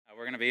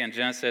going to be in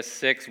Genesis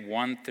 6,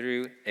 1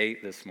 through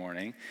 8 this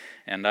morning.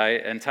 And I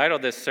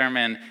entitled this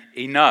sermon,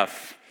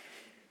 Enough.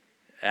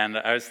 And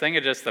I was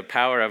thinking just the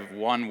power of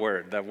one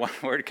word, that one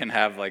word can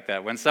have like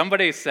that. When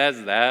somebody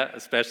says that,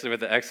 especially with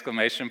the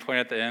exclamation point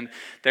at the end,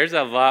 there's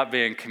a lot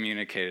being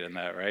communicated in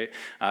that, right?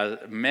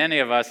 Many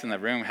of us in the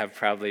room have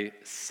probably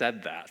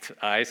said that.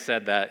 I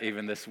said that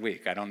even this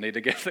week. I don't need to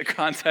give the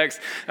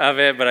context of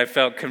it, but I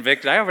felt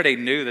convicted. I already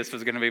knew this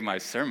was going to be my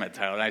sermon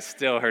title, and I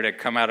still heard it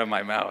come out of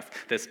my mouth.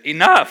 This,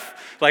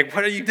 enough! Like,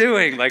 what are you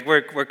doing? Like,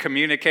 we're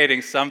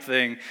communicating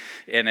something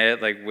in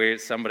it, like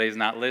somebody's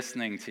not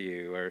listening to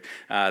you, or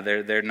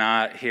they're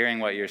not hearing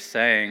what you're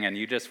saying, and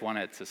you just want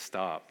it to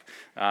stop.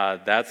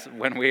 That's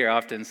when we are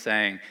often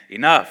saying,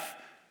 enough.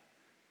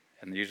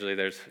 And usually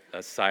there's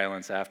a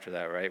silence after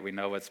that, right? We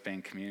know what's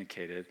being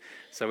communicated.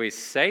 So we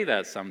say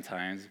that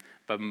sometimes,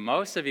 but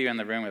most of you in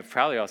the room have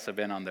probably also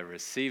been on the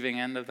receiving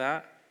end of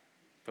that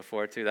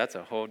before too. That's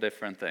a whole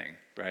different thing,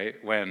 right?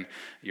 When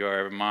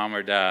your mom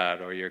or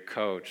dad or your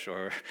coach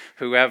or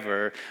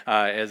whoever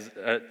is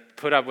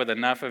put up with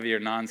enough of your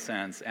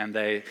nonsense, and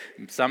they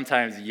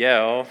sometimes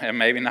yell, and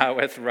maybe not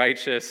with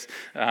righteous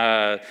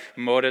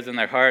motives in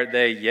their heart,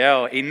 they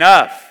yell,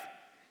 enough!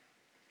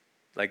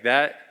 Like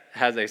that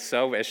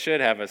it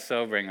should have a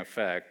sobering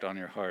effect on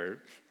your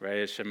heart, right?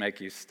 It should make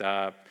you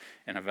stop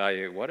and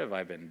evaluate, what have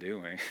I been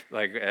doing?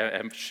 Like,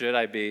 should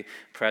I be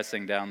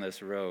pressing down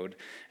this road?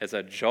 It's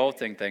a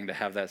jolting thing to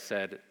have that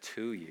said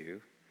to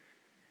you.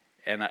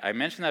 And I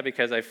mention that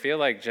because I feel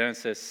like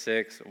Genesis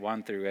 6,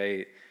 1 through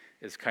 8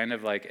 is kind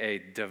of like a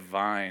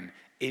divine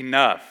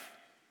enough.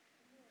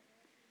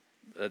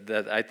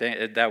 I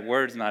think that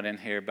word's not in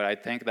here, but I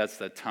think that's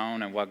the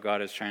tone and what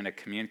God is trying to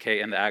communicate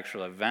in the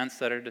actual events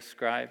that are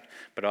described,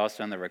 but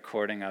also in the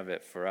recording of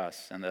it for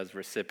us and as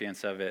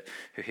recipients of it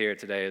who hear it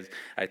today. Is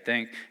I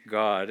think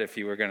God, if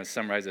you were going to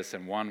summarize this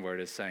in one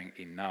word, is saying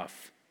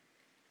enough.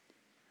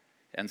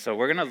 And so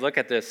we're going to look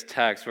at this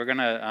text. We're going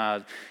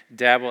to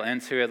dabble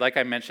into it. Like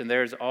I mentioned,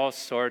 there's all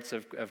sorts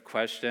of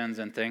questions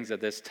and things that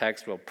this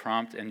text will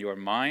prompt in your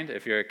mind.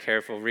 If you're a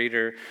careful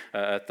reader,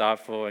 a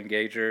thoughtful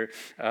engager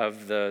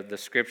of the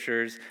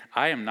scriptures,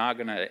 I am not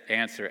going to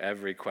answer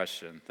every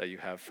question that you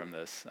have from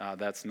this.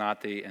 That's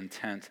not the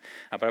intent.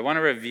 But I want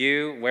to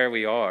review where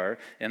we are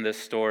in this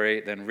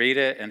story, then read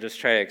it and just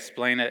try to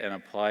explain it and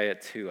apply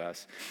it to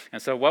us. And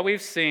so what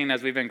we've seen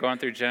as we've been going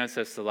through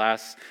Genesis the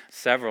last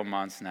several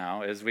months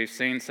now is we've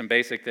seen some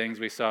basic things.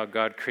 We saw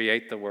God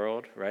create the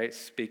world, right?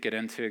 Speak it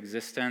into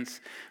existence.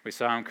 We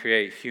saw him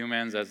create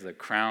humans as the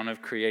crown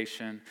of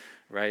creation,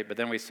 right? But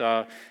then we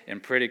saw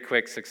in pretty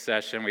quick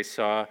succession, we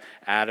saw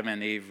Adam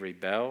and Eve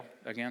rebel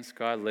against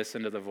God,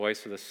 listen to the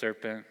voice of the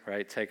serpent,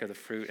 right? Take of the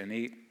fruit and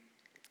eat.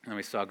 And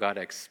we saw God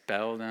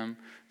expel them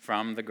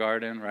from the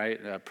garden,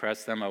 right?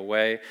 Press them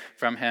away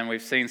from him.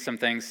 We've seen some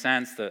things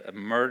since, the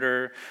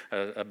murder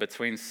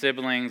between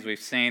siblings. We've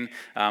seen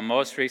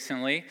most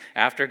recently,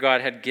 after God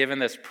had given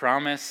this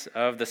promise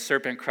of the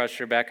serpent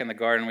crusher back in the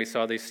garden, we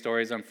saw these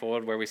stories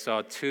unfold where we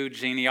saw two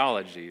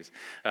genealogies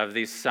of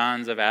these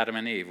sons of Adam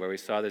and Eve, where we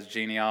saw this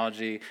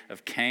genealogy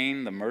of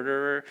Cain, the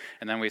murderer,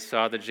 and then we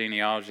saw the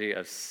genealogy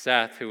of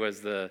Seth, who was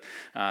the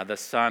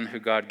son who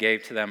God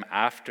gave to them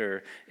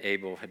after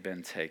Abel had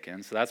been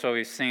taken. So that's what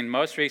we've seen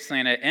most recently,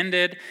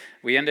 and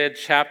we ended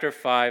chapter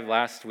 5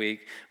 last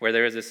week where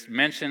there was this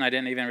mention. I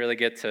didn't even really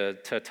get to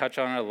touch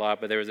on it a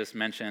lot, but there was this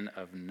mention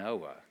of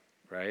Noah,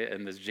 right?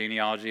 And this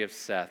genealogy of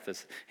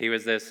Seth. He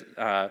was this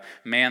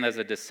man as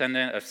a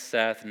descendant of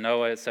Seth.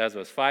 Noah, it says,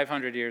 was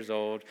 500 years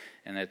old,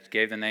 and it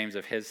gave the names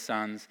of his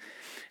sons.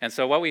 And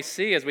so what we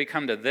see as we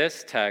come to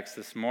this text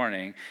this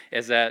morning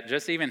is that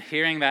just even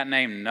hearing that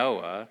name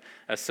Noah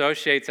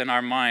associates in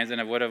our minds, and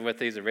it would have with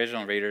these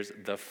original readers,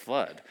 the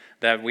flood.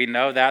 That we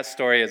know that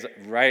story is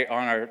right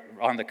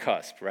on the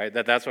cusp, right?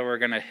 That's what we're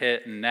going to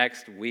hit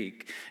next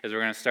week, is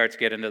we're going to start to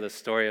get into the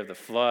story of the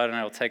flood, and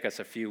it'll take us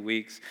a few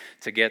weeks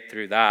to get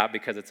through that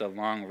because it's a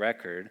long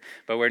record.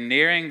 But we're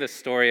nearing the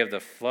story of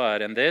the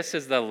flood, and this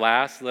is the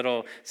last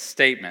little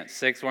statement.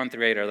 6, 1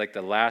 through 8 are like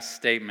the last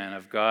statement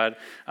of God.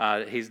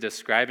 He's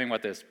describing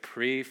what this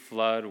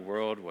pre-flood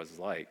world was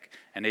like,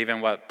 and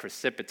even what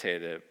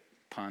precipitated it.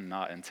 Pun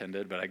not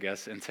intended, but I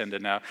guess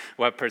intended now.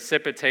 What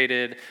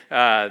precipitated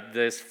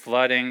this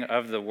flooding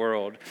of the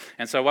world.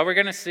 And so what we're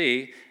going to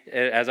see,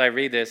 as I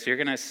read this, you're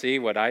going to see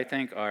what I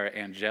think are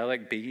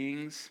angelic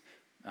beings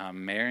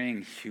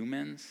marrying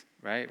humans,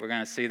 right? We're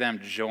going to see them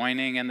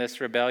joining in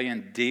this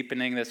rebellion,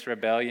 deepening this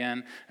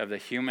rebellion of the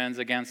humans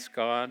against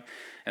God.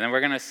 And then we're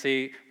going to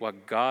see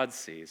what God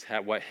sees,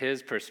 what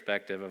his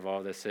perspective of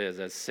all this is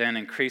as sin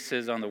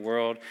increases on the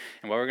world.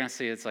 And what we're going to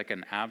see is like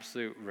an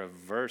absolute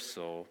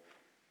reversal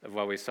of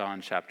what we saw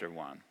in chapter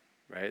 1,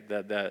 right?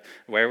 That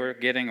where we're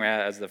getting at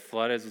as the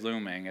flood is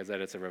looming is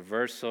that it's a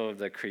reversal of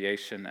the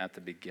creation at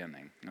the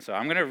beginning. And so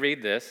I'm going to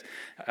read this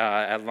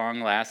at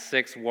long last,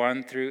 6,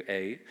 1 through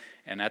 8.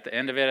 And at the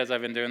end of it, as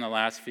I've been doing the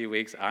last few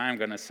weeks, I'm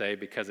going to say,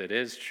 because it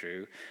is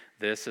true,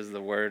 this is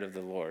the word of the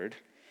Lord.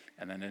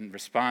 And then in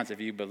response, if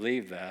you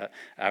believe that,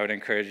 I would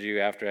encourage you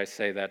after I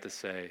say that to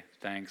say,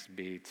 thanks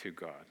be to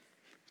God.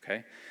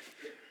 Okay?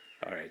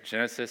 All right,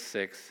 Genesis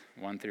 6,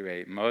 1 through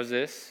 8.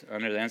 Moses,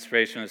 under the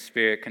inspiration of the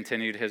Spirit,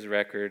 continued his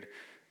record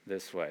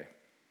this way.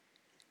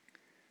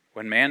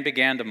 When man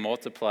began to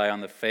multiply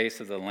on the face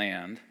of the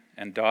land,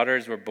 and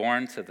daughters were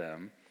born to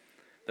them,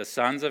 the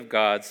sons of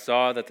God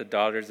saw that the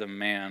daughters of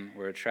man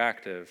were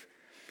attractive,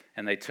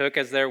 and they took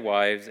as their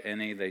wives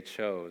any they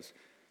chose.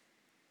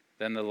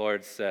 Then the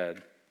Lord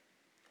said,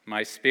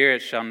 My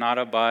spirit shall not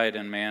abide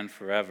in man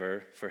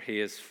forever, for he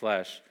is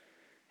flesh.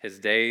 His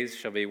days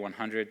shall be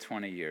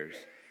 120 years.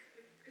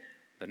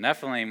 The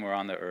Nephilim were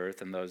on the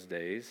earth in those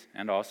days,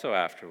 and also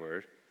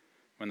afterward,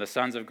 when the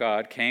sons of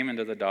God came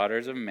into the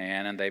daughters of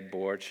man, and they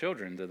bore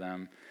children to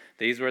them.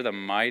 These were the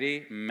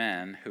mighty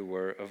men who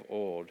were of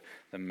old,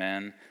 the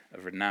men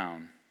of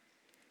renown.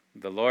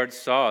 The Lord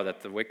saw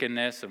that the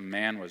wickedness of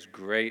man was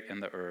great in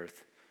the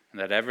earth, and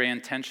that every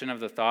intention of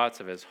the thoughts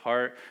of his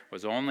heart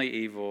was only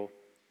evil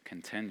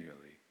continually.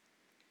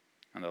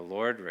 And the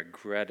Lord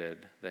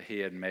regretted that he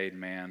had made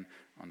man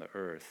on the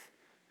earth,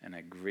 and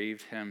it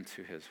grieved him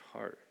to his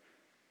heart.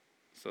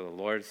 So the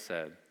Lord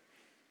said,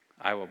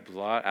 I will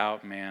blot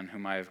out man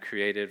whom I have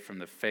created from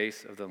the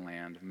face of the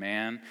land,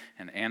 man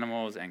and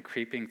animals and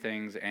creeping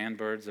things and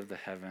birds of the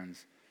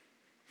heavens,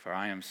 for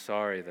I am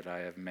sorry that I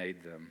have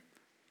made them.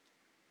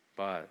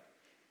 But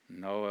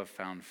Noah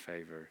found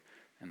favor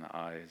in the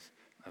eyes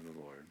of the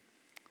Lord.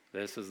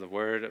 This is the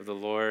word of the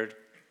Lord.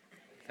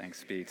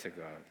 Thanks be to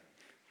God.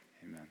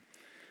 Amen.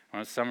 I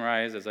want to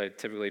summarize, as I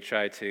typically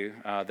try to,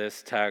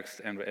 this text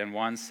in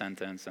one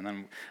sentence, and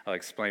then I'll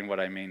explain what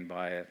I mean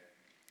by it.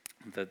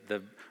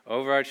 The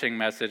overarching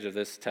message of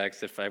this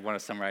text, if I want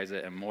to summarize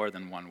it in more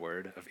than one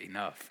word of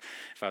enough,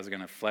 if I was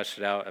going to flesh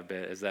it out a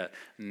bit, is that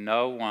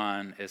no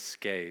one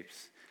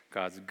escapes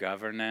God's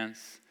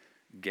governance,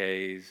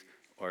 gaze,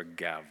 or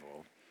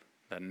gavel.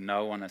 That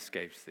no one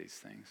escapes these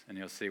things. And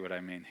you'll see what I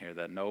mean here,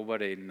 that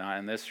nobody, not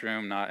in this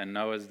room, not in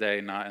Noah's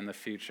day, not in the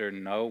future,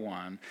 no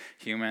one,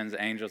 humans,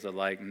 angels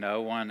alike,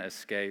 no one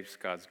escapes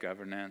God's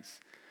governance,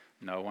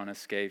 no one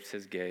escapes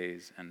his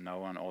gaze, and no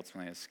one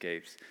ultimately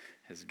escapes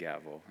his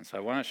gavel. And so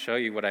I want to show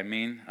you what I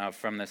mean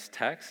from this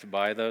text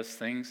by those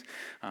things.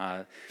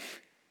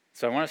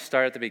 So I want to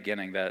start at the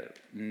beginning, that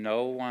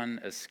no one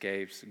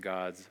escapes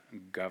God's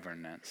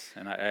governance.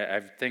 And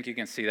I think you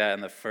can see that in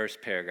the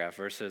first paragraph,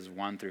 verses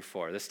 1 through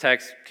 4. This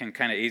text can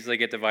kind of easily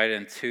get divided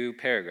in two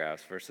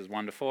paragraphs, verses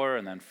 1 to 4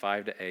 and then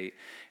 5 to 8.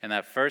 In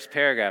that first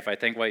paragraph, I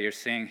think what you're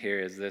seeing here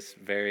is this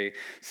very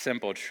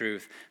simple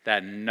truth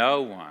that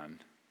no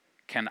one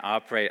can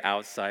operate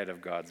outside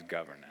of God's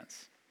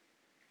governance.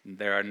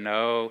 There are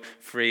no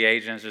free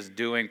agents just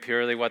doing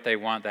purely what they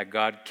want, that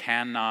God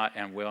cannot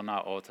and will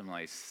not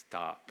ultimately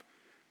stop.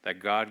 That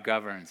God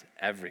governs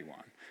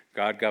everyone.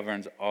 God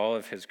governs all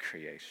of his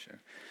creation,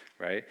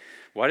 right?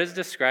 What is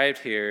described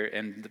here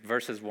in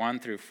verses 1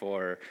 through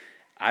 4,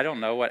 I don't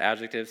know what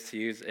adjectives to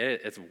use.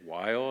 It's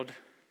wild.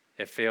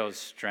 It feels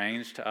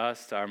strange to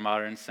us, to our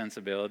modern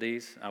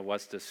sensibilities,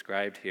 what's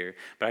described here.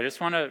 But I just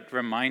want to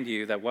remind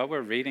you that what we're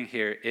reading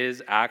here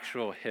is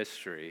actual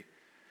history.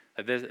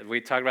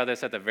 We talked about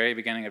this at the very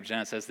beginning of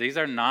Genesis. These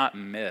are not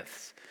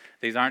myths.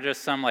 These aren't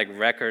just some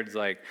records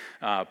like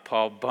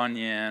Paul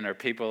Bunyan or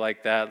people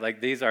like that.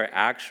 These are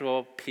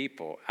actual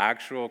people,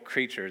 actual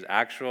creatures,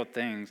 actual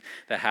things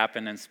that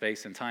happen in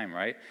space and time,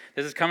 right?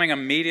 This is coming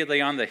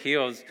immediately on the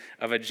heels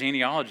of a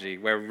genealogy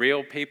where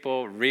real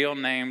people, real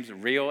names,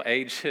 real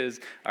ages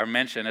are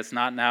mentioned. It's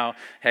not now,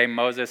 hey,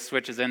 Moses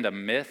switches into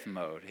myth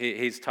mode.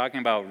 He's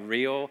talking about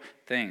real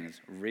things,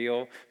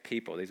 real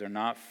people. These are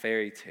not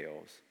fairy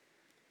tales.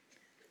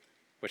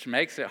 Which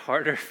makes it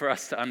harder for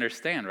us to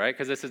understand, right?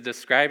 Because this is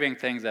describing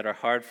things that are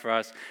hard for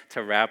us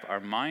to wrap our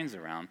minds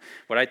around.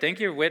 What I think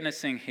you're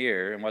witnessing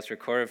here and what's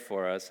recorded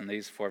for us in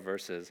these 4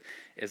 verses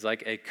is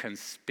like a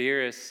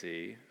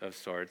conspiracy of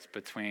sorts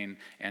between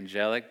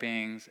angelic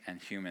beings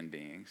and human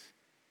beings.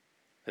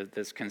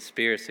 This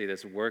conspiracy,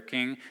 this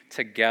working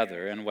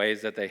together in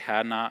ways that they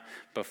had not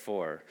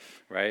before,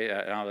 right?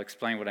 And I'll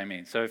explain what I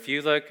mean. So if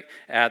you look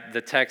at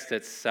the text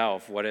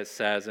itself, what it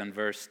says in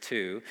verse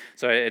 2,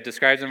 so it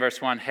describes in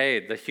verse 1,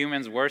 hey, the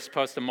humans were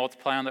supposed to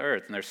multiply on the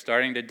earth, and they're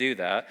starting to do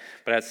that,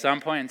 but at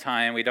some point in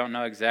time, we don't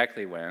know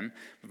exactly when.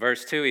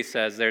 Verse 2, he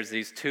says there's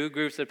these 2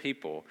 groups of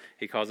people.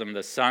 He calls them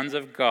the sons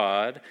of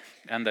God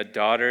and the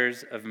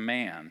daughters of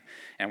man.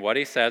 And what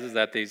he says is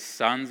that these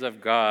sons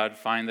of God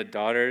find the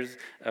daughters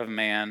of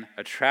man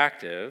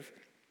attractive.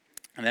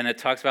 And then it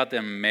talks about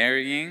them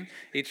marrying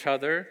each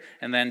other.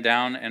 And then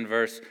down in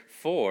verse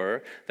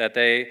 4, that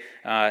they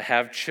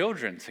have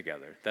children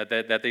together,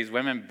 that these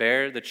women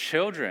bear the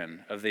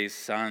children of these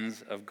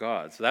sons of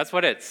God. So that's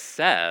what it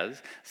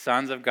says,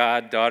 sons of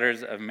God,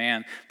 daughters of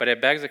man. But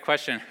it begs the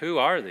question, who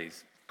are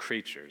these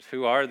creatures?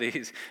 Who are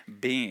these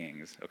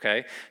beings?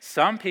 Okay,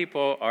 some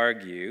people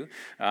argue,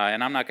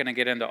 and I'm not going to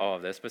get into all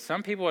of this, but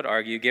some people would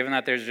argue, given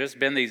that there's just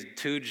been these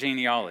 2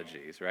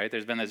 genealogies, right?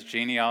 There's been this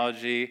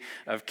genealogy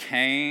of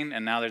Cain,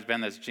 and now there's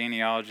been this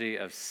genealogy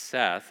of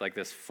Seth, like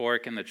this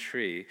fork in the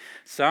tree.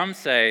 Some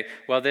say,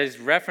 well, these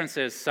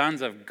references,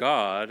 sons of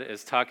God,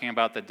 is talking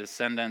about the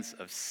descendants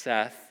of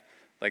Seth,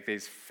 like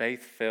these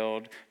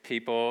faith-filled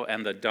people,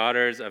 and the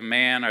daughters of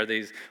man are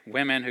these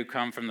women who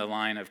come from the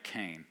line of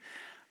Cain.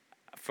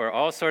 For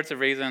all sorts of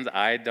reasons,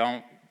 I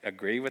don't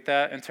agree with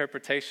that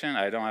interpretation.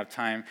 I don't have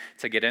time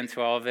to get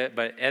into all of it,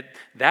 but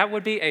that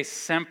would be a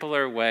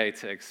simpler way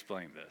to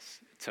explain this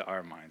to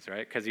our minds,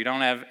 right? Because you don't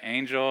have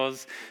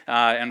angels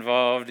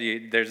involved.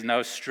 There's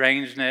no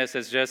strangeness.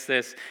 It's just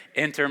this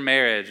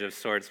intermarriage of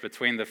sorts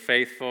between the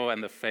faithful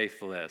and the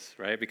faithless,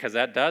 right? Because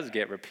that does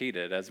get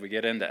repeated as we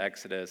get into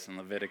Exodus and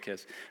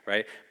Leviticus,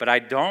 right? But I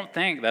don't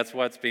think that's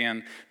what's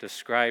being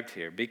described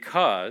here,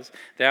 because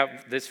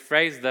this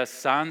phrase, the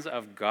sons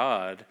of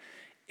God,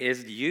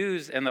 is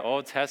used in the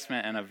Old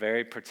Testament in a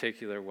very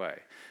particular way.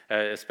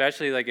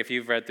 Especially like if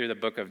you've read through the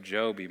book of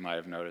Job, you might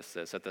have noticed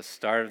this. At the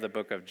start of the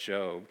book of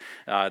Job,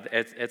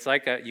 it's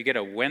like you get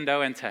a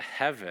window into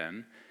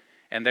heaven,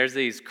 and there's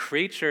these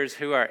creatures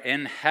who are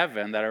in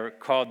heaven that are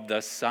called the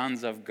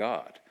sons of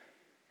God,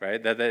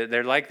 right?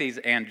 They're like these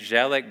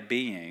angelic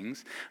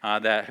beings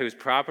whose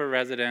proper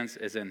residence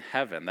is in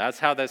heaven. That's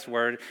how this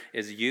word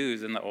is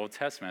used in the Old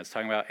Testament. It's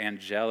talking about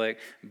angelic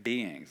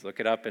beings. Look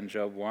it up in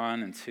Job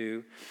 1 and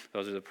 2.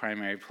 Those are the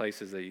primary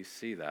places that you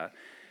see that.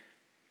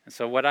 And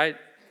so what I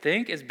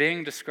think is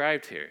being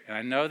described here, and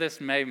I know this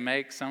may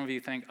make some of you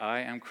think I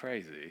am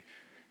crazy,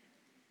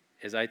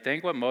 is I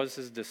think what Moses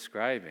is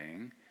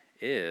describing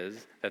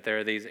is that there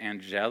are these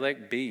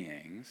angelic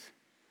beings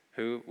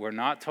who we're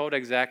not told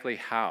exactly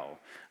how,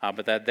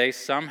 but that they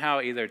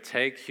somehow either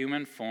take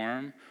human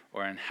form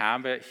or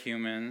inhabit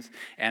humans,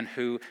 and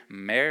who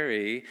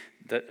marry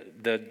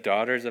the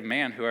daughters of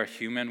man, who are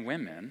human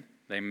women.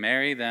 They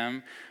marry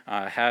them,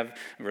 have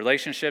a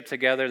relationship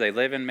together, they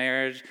live in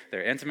marriage,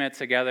 they're intimate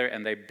together,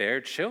 and they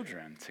bear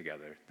children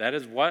together. That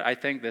is what I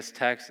think this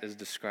text is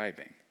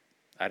describing.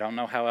 I don't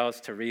know how else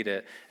to read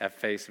it at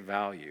face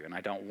value, and I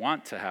don't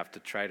want to have to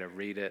try to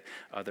read it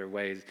other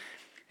ways.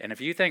 And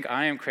if you think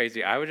I am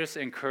crazy, I would just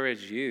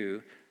encourage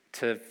you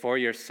to, for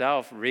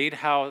yourself, read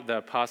how the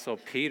Apostle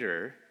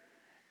Peter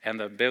and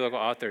the biblical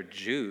author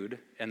Jude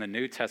in the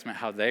New Testament,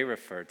 how they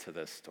refer to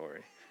this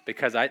story.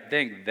 Because I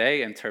think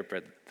they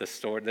interpret this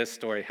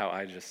story how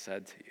I just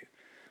said to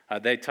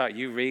you.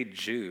 You read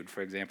Jude,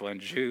 for example, in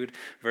Jude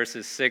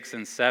verses 6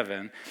 and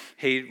 7,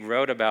 he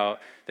wrote about,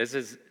 this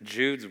is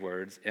Jude's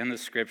words in the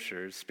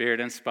scriptures,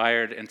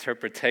 Spirit-inspired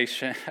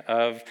interpretation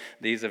of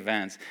these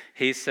events.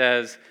 He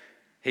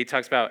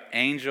talks about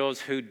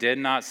angels who did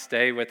not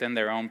stay within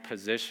their own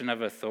position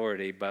of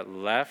authority, but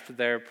left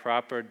their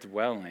proper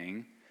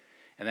dwelling.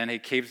 And then he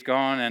keeps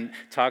going and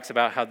talks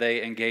about how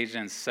they engaged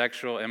in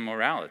sexual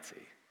immorality.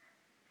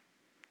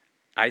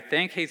 I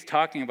think he's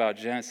talking about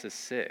Genesis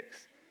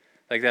 6.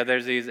 Like that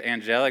there's these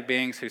angelic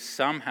beings who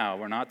somehow,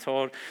 we're not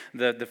told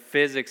the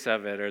physics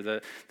of it or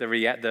the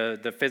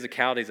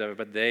physicalities of it,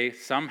 but they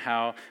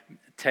somehow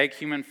take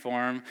human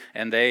form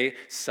and they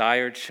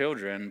sire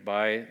children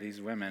by these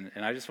women.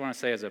 And I just want to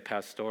say as a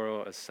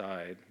pastoral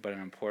aside, but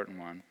an important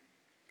one,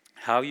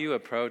 how you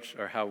approach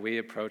or how we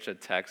approach a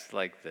text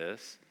like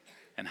this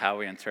and how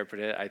we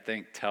interpret it, I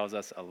think tells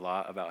us a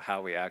lot about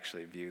how we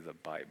actually view the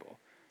Bible.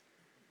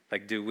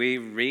 Like, do we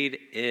read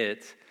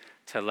it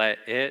to let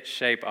it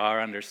shape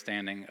our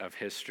understanding of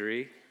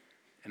history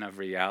and of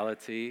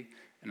reality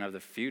and of the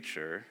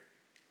future?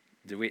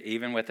 Do we,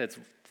 even with its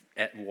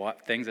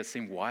things that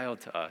seem wild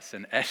to us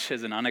and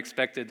edges and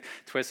unexpected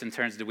twists and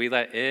turns, do we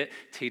let it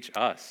teach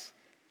us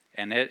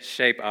and it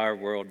shape our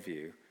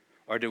worldview?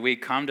 Or do we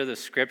come to the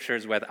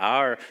scriptures with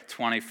our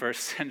 21st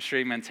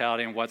century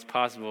mentality and what's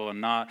possible and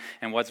not,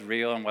 and what's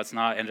real and what's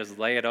not, and just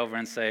lay it over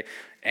and say,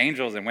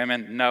 angels and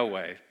women, no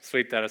way.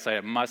 Sweep that aside.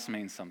 It must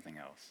mean something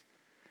else.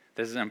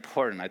 This is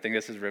important. I think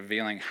this is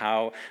revealing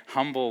how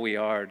humble we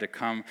are to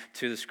come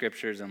to the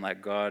scriptures and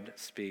let God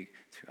speak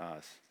to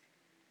us.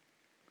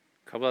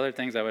 A couple other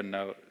things I would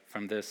note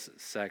from this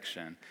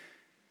section.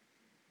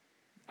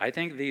 I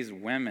think these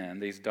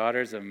women, these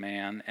daughters of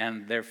man,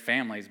 and their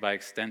families by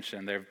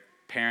extension, their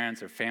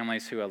parents or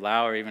families who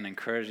allow or even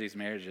encourage these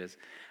marriages,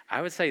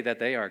 I would say that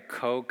they are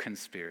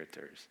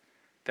co-conspirators.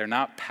 They're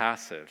not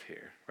passive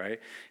here, right?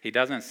 He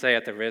doesn't say,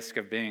 at the risk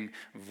of being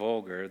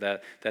vulgar,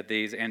 that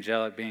these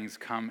angelic beings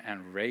come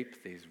and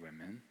rape these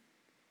women,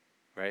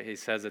 right? He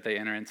says that they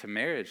enter into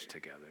marriage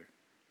together,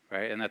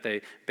 right? And that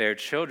they bear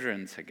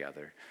children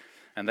together.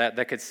 And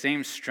that could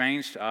seem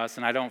strange to us,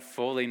 and I don't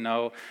fully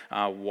know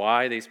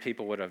why these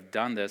people would have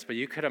done this, but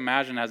you could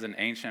imagine as an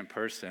ancient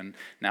person,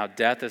 now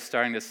death is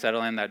starting to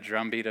settle in, that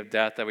drumbeat of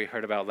death that we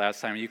heard about last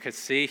time. You could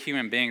see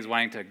human beings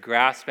wanting to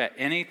grasp at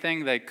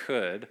anything they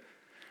could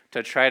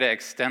to try to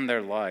extend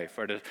their life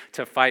or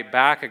to fight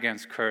back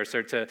against curse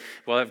or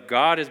if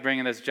God is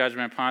bringing this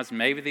judgment upon us,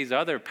 maybe these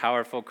other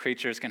powerful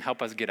creatures can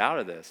help us get out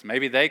of this.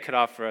 Maybe they could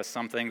offer us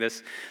something.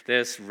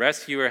 This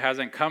rescuer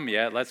hasn't come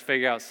yet. Let's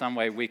figure out some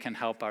way we can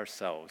help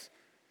ourselves.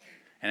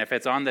 And if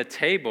it's on the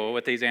table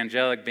with these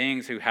angelic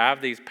beings who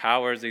have these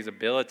powers, these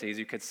abilities,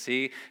 you could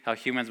see how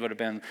humans would have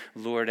been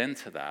lured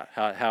into that.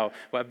 How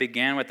what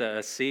began with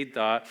a seed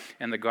thought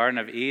in the Garden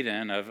of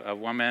Eden of a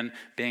woman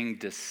being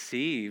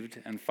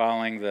deceived and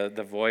following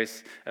the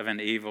voice of an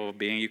evil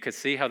being, you could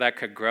see how that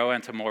could grow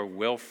into more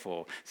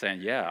willful,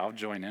 saying, yeah, I'll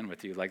join in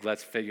with you. Like,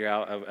 let's figure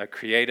out a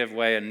creative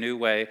way, a new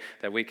way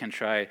that we can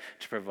try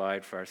to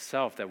provide for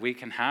ourselves, that we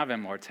can have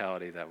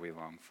immortality that we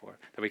long for,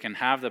 that we can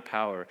have the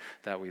power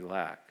that we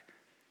lack.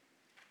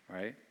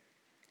 Right?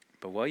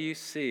 But what you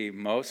see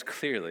most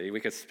clearly,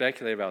 we could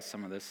speculate about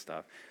some of this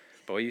stuff,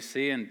 but what you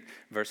see in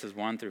verses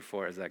 1 through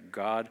 4 is that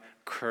God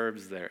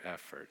curbs their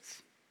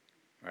efforts,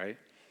 right?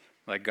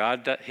 Like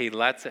God, he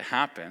lets it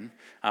happen,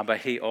 but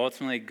he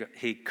ultimately,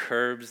 he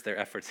curbs their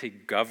efforts. He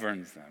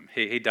governs them.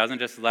 He doesn't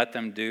just let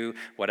them do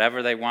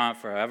whatever they want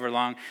for however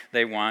long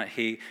they want.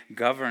 He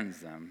governs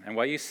them. And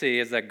what you see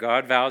is that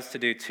God vows to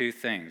do two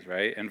things,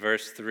 right? In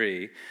verse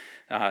 3,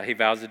 he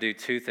vows to do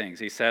two things.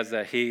 He says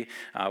that he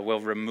will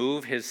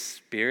remove his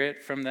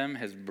spirit from them,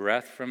 his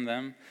breath from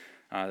them,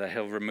 that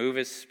he'll remove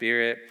his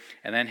spirit.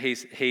 And then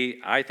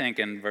I think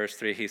in verse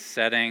 3, he's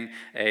setting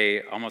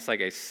almost like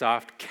a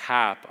soft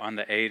cap on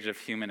the age of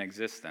human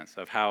existence,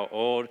 of how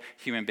old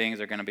human beings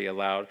are going to be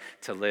allowed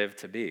to live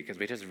to be. Because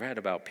we just read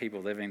about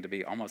people living to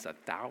be almost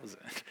 1,000,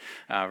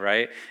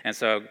 right? And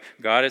so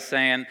God is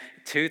saying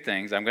two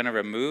things. I'm going to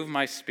remove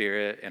my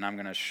spirit and I'm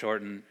going to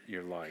shorten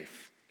your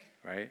life,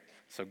 right?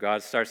 So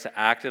God starts to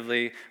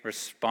actively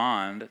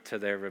respond to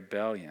their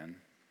rebellion,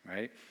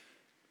 right?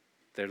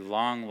 Their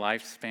long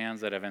lifespans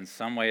that have in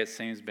some way, it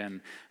seems,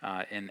 been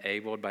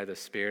enabled by the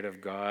Spirit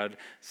of God,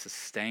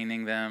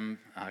 sustaining them,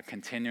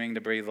 continuing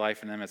to breathe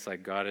life in them. It's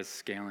like God is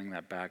scaling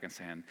that back and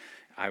saying,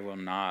 I will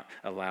not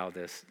allow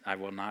this. I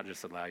will not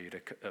just allow you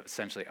to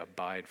essentially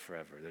abide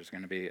forever. There's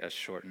going to be a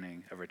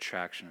shortening, a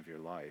retraction of your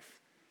life.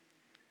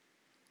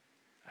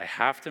 I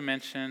have to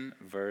mention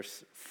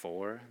verse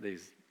 4,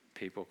 these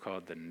people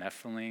called the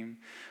Nephilim.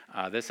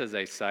 This is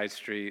a side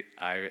street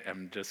I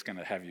am just going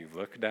to have you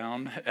look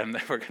down, and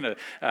then we're going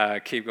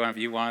to keep going. If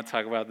you want to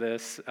talk about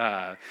this,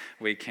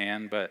 we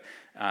can. But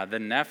the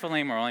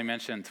Nephilim are only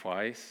mentioned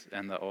twice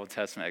in the Old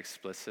Testament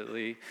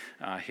explicitly,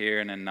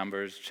 here and in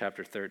Numbers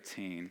chapter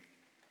 13.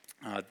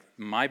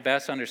 My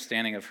best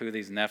understanding of who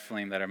these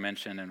Nephilim that are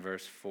mentioned in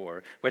verse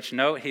 4, which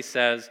note he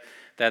says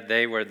that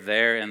they were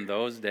there in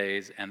those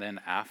days and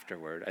then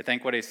afterward. I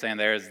think what he's saying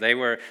there is they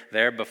were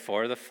there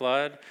before the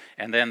flood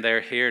and then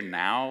they're here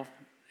now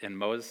in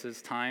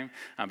Moses' time.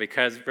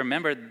 Because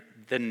remember,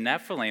 the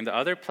Nephilim, the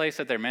other place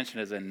that they're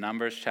mentioned is in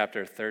Numbers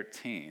chapter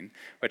 13,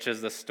 which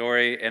is the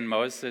story in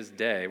Moses'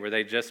 day where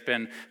they'd just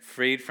been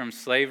freed from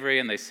slavery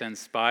and they send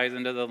spies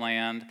into the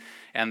land.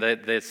 And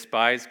the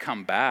spies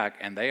come back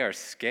and they are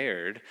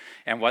scared.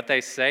 And what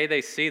they say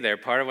they see there,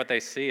 part of what they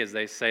see is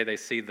they say they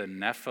see the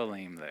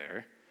Nephilim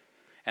there.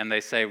 And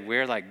they say,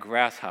 we're like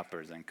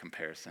grasshoppers in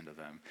comparison to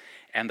them.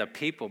 And the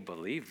people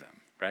believe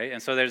them, right?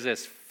 And so there's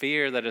this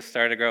fear that has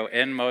started to grow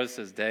in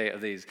Moses' day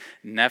of these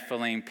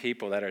Nephilim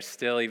people that are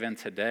still even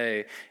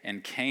today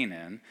in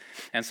Canaan.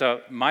 And so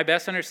my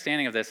best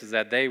understanding of this is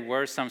that they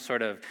were some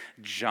sort of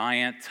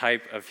giant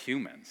type of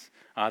humans.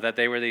 That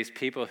they were these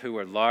people who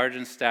were large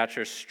in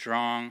stature,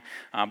 strong.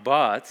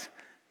 But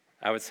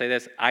I would say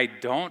this, I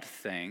don't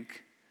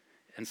think,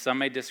 and some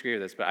may disagree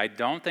with this, but I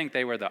don't think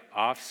they were the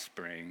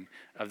offspring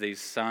of these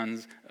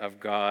sons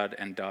of God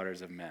and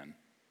daughters of men.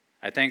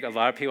 I think a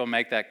lot of people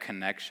make that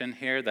connection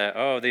here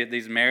that,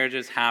 these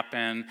marriages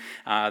happen,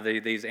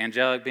 these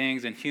angelic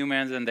beings and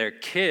humans and their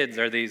kids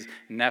are these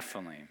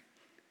Nephilim.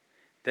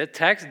 The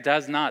text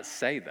does not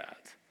say that.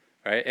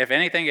 Right? If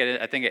anything,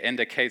 I think it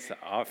indicates the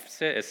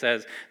opposite. It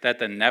says that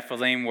the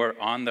Nephilim were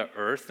on the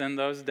earth in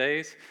those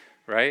days,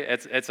 right?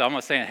 It's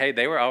almost saying, hey,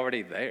 they were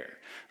already there.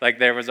 Like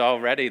there was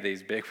already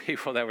these big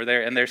people that were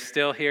there, and they're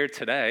still here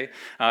today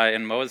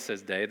in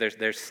Moses' day.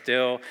 They're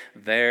still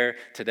there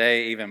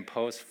today, even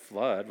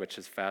post-flood, which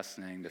is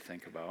fascinating to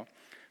think about.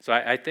 So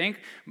I think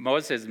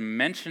Moses is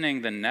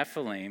mentioning the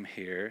Nephilim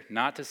here,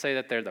 not to say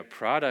that they're the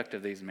product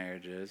of these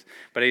marriages,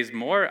 but he's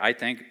more, I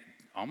think,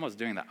 almost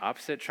doing the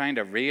opposite, trying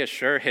to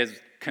reassure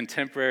his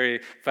contemporary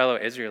fellow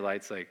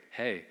Israelites, like,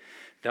 hey,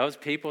 those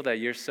people that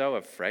you're so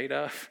afraid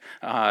of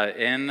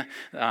in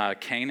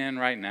Canaan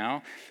right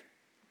now,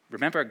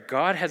 remember,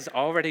 God has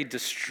already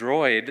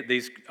destroyed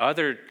these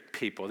other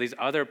people, these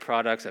other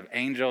products of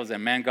angels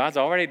and men. God's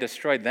already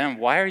destroyed them.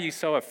 Why are you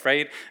so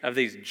afraid of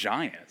these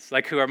giants,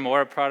 like who are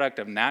more a product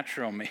of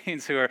natural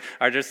means, who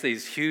are just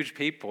these huge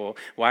people?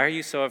 Why are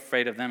you so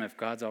afraid of them if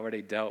God's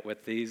already dealt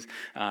with these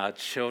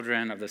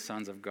children of the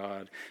sons of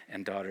God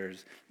and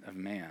daughters of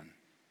man?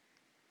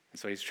 And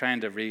so he's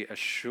trying to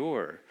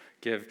reassure,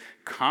 give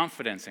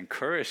confidence and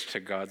courage to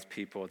God's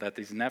people that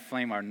these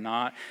Nephilim are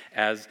not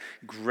as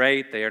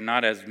great, they are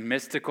not as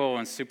mystical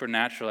and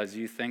supernatural as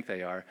you think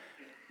they are.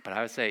 But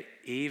I would say,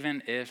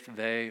 even if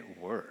they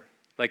were,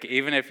 like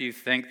even if you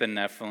think the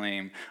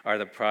Nephilim are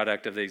the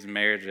product of these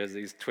marriages,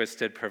 these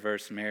twisted,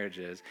 perverse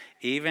marriages,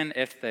 even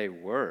if they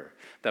were,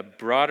 the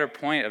broader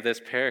point of this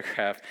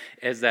paragraph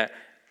is that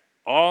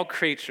All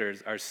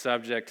creatures are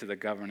subject to the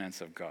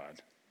governance of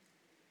God.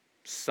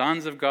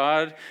 Sons of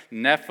God,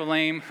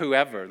 Nephilim,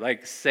 whoever,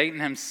 like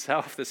Satan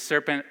himself, the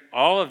serpent,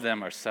 all of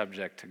them are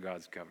subject to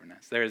God's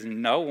governance. There is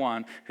no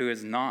one who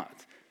is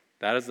not.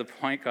 That is the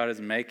point God is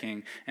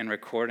making in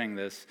recording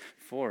this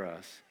for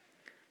us.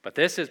 But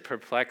this is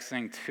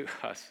perplexing to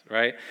us,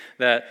 right?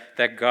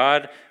 That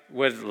God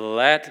would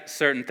let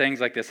certain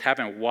things like this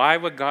happen. Why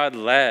would God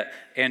let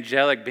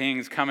angelic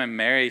beings come and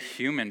marry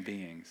human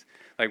beings?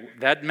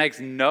 Like, that makes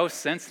no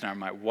sense in our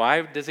mind.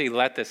 Why does he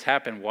let this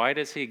happen? Why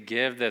does he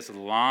give this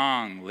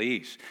long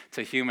leash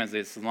to humans,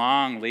 this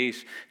long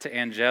leash to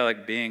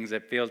angelic beings?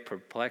 It feels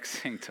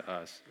perplexing to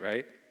us,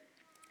 right?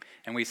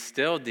 And we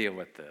still deal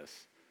with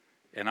this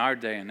in our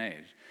day and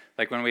age.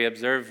 Like when we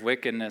observe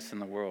wickedness in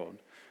the world,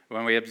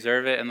 when we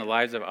observe it in the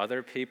lives of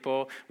other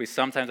people, we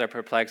sometimes are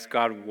perplexed.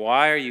 God,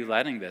 why are you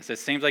letting this? It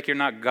seems like you're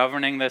not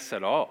governing this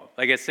at all.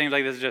 Like it seems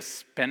like this is just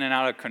spinning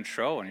out of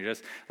control and you're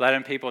just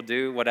letting people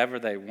do whatever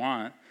they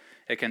want.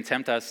 It can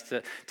tempt us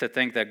to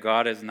think that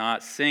God is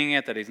not seeing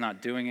it, that he's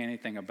not doing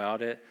anything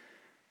about it.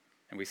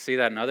 And we see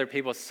that in other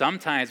people.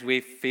 Sometimes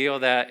we feel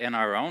that in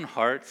our own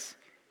hearts,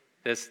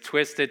 this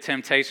twisted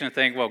temptation to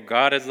think, well,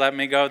 God has let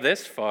me go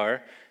this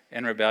far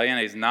in rebellion.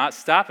 He's not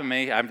stopping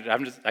me. I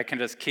can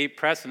just keep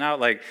pressing out.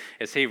 Like,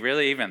 is he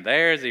really even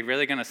there? Is he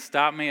really going to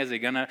stop me? Is he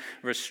going to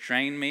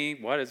restrain me?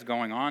 What is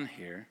going on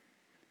here?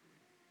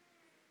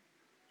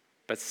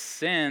 But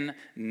sin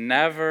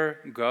never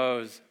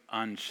goes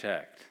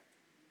unchecked.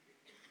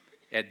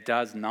 It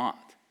does not.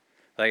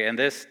 And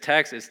this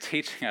text is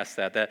teaching us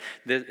that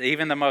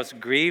even the most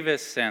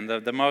grievous sin,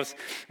 the most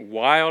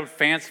wild,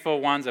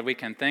 fanciful ones that we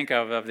can think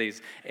of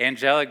these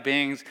angelic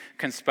beings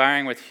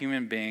conspiring with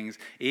human beings,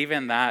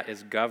 even that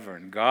is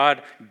governed.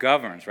 God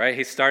governs, right?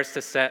 He starts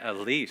to set a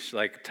leash,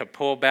 like to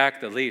pull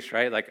back the leash,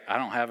 right? Like, I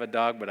don't have a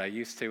dog, but I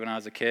used to when I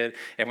was a kid.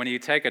 And when you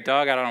take a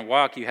dog out on a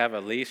walk, you have a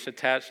leash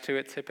attached to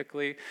it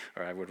typically,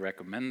 or I would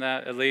recommend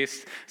that at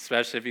least,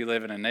 especially if you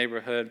live in a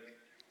neighborhood.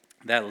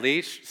 That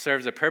leash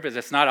serves a purpose.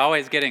 It's not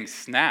always getting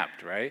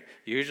snapped, right?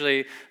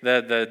 Usually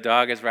the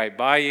dog is right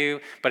by you,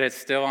 but it's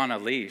still on a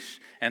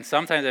leash. And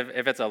sometimes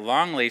if it's a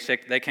long leash,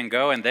 they can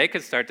go and they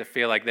could start to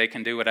feel like they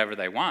can do whatever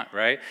they want,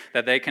 right?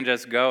 That they can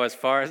just go as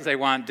far as they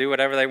want, do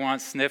whatever they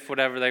want, sniff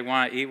whatever they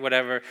want, eat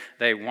whatever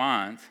they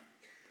want.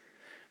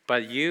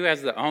 But you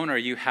as the owner,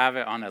 you have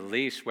it on a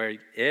leash where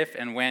if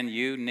and when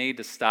you need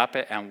to stop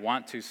it and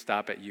want to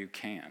stop it, you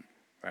can,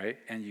 right?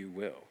 And you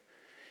will.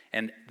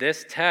 And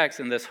this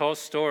text and this whole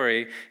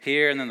story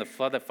here and then the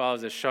flood that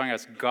follows is showing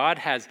us God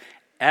has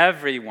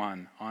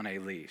everyone on a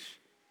leash.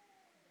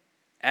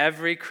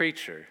 Every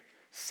creature.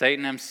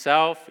 Satan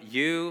himself,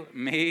 you,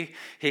 me,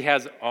 he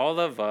has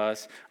all of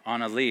us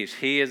on a leash.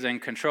 He is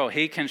in control.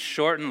 He can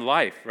shorten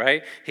life,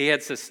 right? He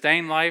had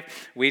sustained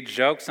life. We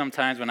joke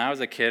sometimes when I was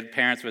a kid,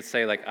 parents would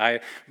say, like, I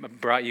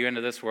brought you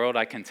into this world,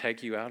 I can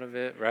take you out of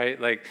it, right?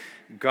 Like,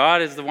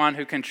 God is the one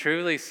who can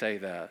truly say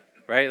that.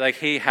 Right? Like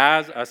he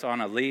has us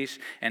on a leash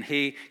and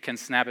he can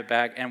snap it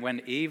back. And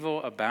when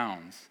evil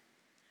abounds,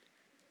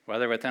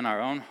 whether within our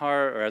own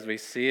heart or as we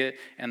see it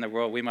in the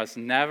world, we must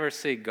never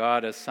see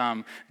God as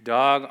some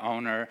dog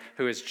owner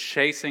who is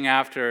chasing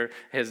after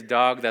his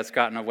dog that's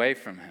gotten away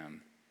from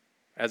him,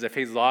 as if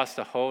he's lost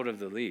a hold of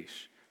the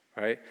leash.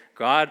 Right?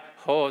 God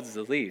holds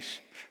the leash.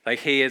 Like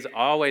he is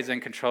always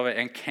in control of it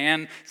and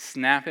can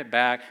snap it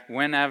back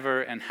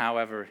whenever and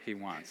however he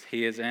wants.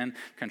 He is in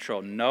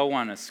control. No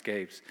one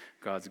escapes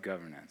God's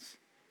governance.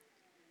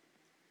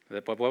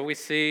 But what we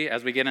see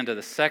as we get into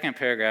the second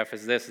paragraph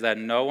is this, that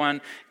no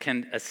one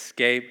can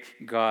escape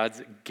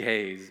God's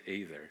gaze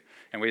either.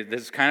 And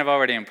this is kind of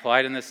already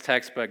implied in this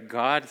text, but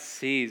God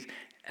sees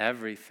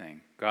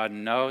everything. God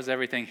knows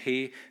everything.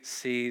 He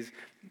sees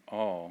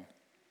all.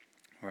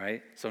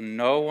 Right? So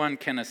no one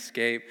can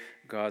escape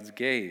God's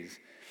gaze.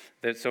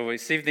 So we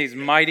see these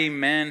mighty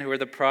men who are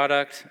the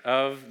product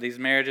of these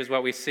marriages.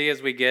 What we see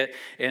as we get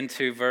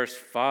into verse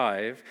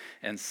 5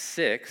 and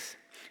 6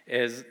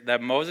 is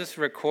that Moses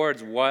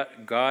records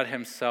what God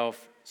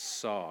himself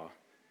saw.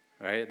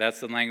 Right? That's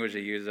the language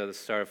he uses at the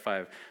start of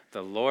 5.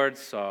 The Lord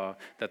saw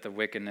that the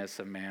wickedness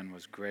of man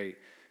was great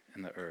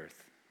in the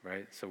earth.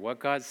 Right? So what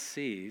God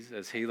sees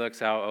as he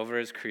looks out over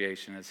his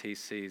creation, as he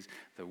sees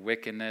the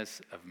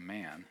wickedness of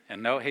man.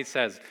 And note he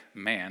says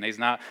man. He's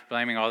not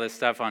blaming all this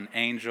stuff on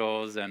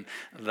angels and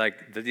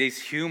like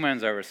these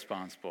humans are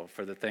responsible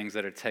for the things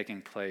that are taking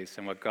place.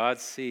 And what God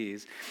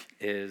sees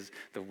is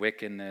the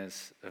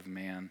wickedness of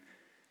man.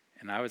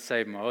 And I would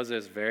say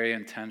Moses very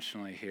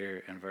intentionally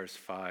here in verse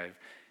 5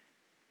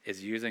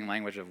 is using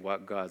language of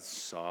what God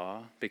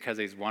saw because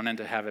he's wanting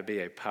to have it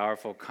be a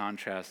powerful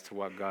contrast to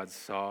what God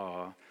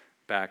saw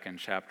back in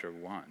chapter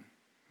 1,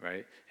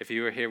 right? If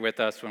you were here with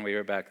us when we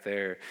were back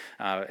there,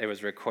 it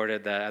was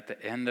recorded that at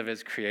the end of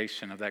his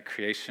creation, of that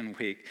creation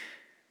week,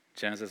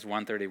 Genesis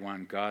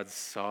 1:31, God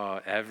saw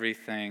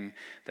everything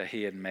that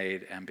he had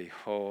made, and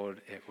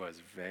behold, it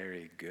was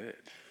very good,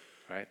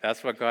 right?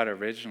 That's what God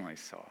originally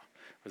saw.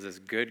 was this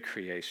good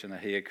creation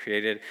that he had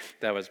created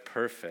that was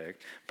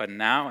perfect. But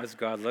now as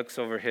God looks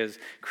over his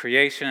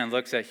creation and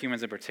looks at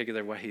humans in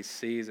particular, what he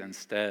sees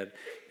instead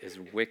is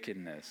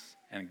wickedness,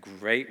 and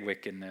great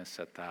wickedness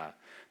at that,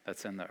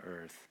 that's in the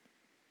earth.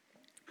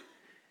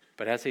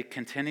 But as he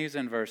continues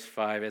in verse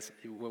 5,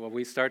 what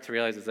we start to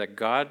realize is that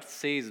God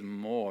sees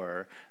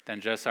more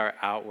than just our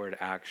outward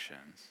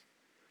actions.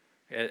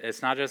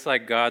 It's not just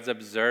like God's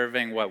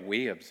observing what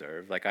we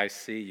observe. Like, I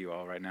see you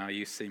all right now,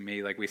 you see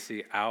me. Like, we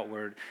see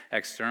outward,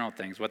 external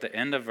things. What the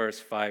end of verse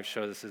 5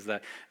 shows us is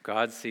that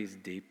God sees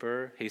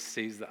deeper. He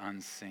sees the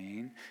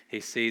unseen. He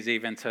sees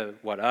even to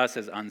what us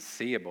is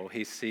unseeable.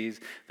 He sees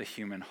the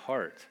human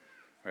heart,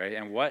 right?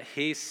 And what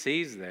he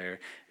sees there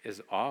is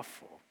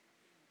awful.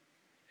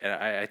 And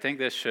I think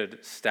this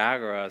should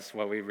stagger us,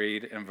 what we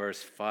read in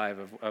verse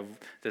 5 of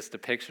this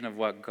depiction of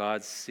what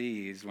God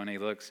sees when he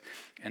looks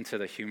into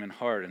the human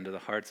heart, into the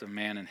hearts of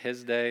man in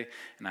his day,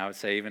 and I would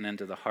say even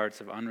into the hearts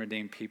of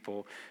unredeemed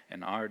people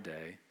in our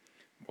day.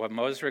 What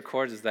Moses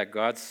records is that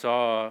God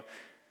saw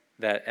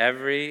that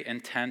every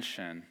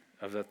intention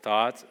of the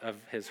thoughts of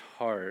his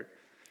heart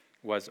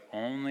was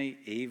only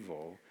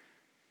evil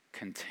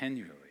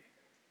continually.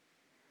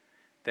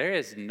 There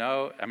is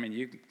no,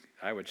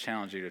 I would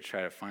challenge you to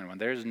try to find one.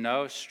 There's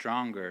no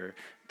stronger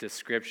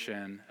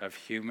description of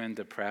human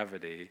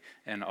depravity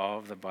in all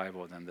of the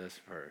Bible than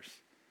this verse.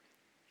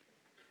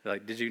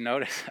 Like, did you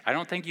notice? I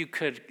don't think you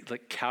could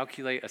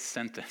calculate a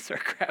sentence or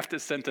craft a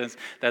sentence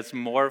that's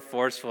more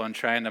forceful in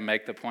trying to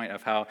make the point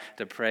of how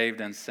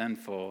depraved and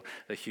sinful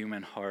the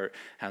human heart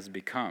has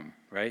become,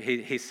 right?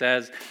 He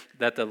says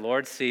that the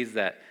Lord sees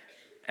that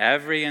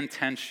every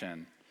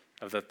intention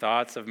of the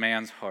thoughts of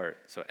man's heart,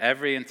 so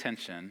every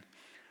intention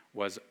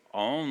was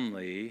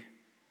only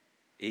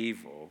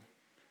evil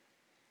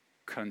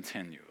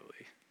continually,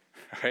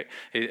 right?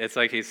 It's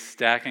like he's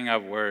stacking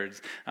up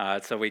words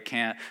so we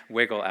can't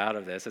wiggle out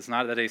of this. It's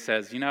not that he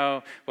says,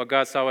 what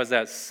God saw was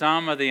that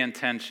some of the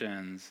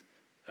intentions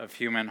of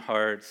human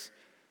hearts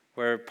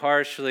were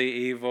partially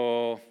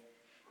evil,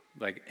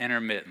 like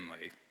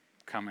intermittently,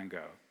 come and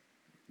go.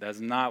 That's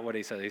not what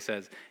he says. He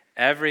says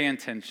every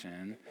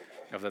intention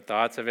of the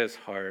thoughts of his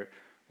heart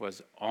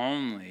was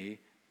only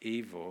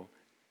evil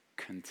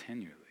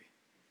continually.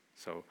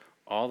 So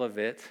all of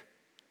it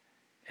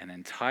and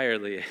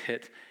entirely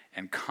it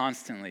and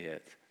constantly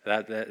it.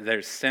 That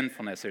there's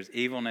sinfulness, there's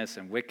evilness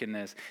and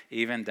wickedness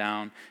even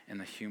down in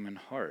the human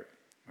heart,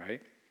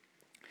 right?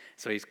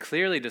 So he's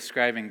clearly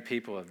describing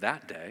people of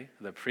that day,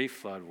 the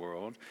pre-flood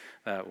world,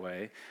 that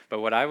way. But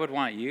what I would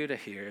want you to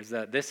hear is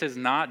that this is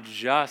not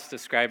just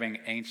describing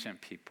ancient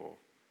people,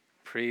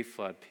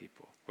 pre-flood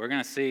people. We're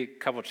going to see a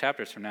couple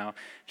chapters from now,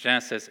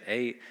 Genesis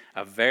 8,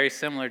 a very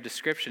similar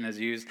description is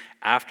used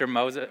after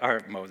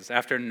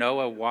after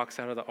Noah walks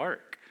out of the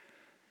ark.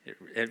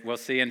 We'll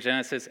see in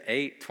Genesis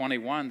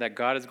 8:21 that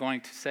God is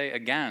going to say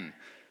again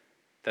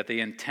that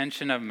the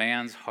intention of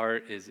man's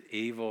heart is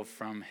evil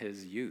from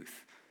his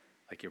youth.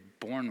 Like, you're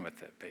born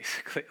with it,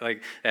 basically.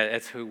 Like,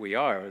 that's who we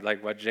are.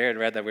 Like what Jared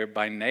read, that we're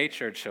by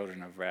nature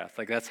children of wrath.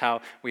 Like, that's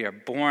how we are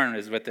born,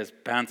 is with this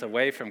bent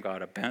away from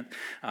God, a bent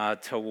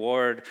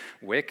toward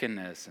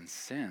wickedness and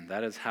sin.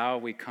 That is how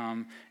we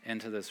come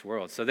into this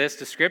world. So this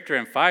descriptor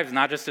in 5 is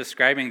not just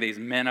describing these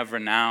men of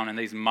renown and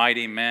these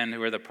mighty men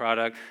who are the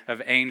product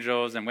of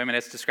angels and women.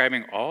 It's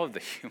describing all of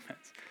the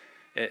humans.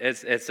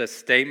 It's a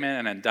statement,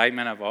 an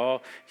indictment of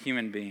all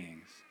human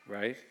beings,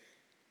 right?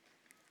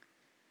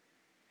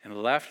 And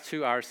left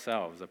to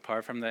ourselves,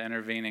 apart from the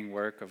intervening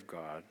work of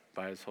God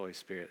by his Holy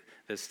Spirit,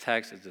 this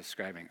text is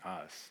describing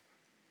us.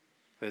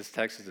 This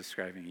text is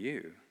describing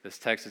you. This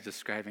text is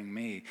describing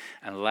me,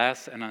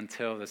 unless and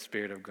until the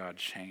Spirit of God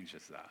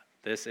changes that.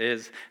 This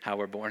is how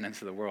we're born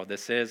into the world.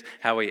 This is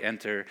how we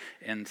enter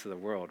into the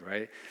world,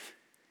 right?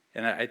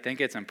 And I think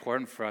it's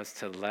important for us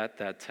to let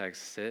that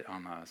text sit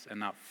on us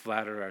and not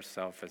flatter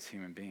ourselves as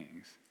human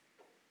beings.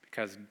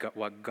 Because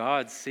what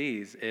God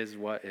sees is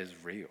what is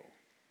real.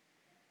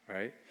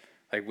 Right?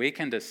 Like, we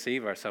can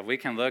deceive ourselves. We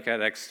can look at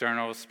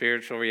external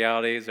spiritual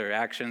realities or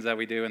actions that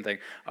we do and think,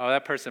 oh,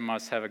 that person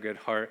must have a good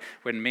heart.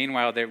 When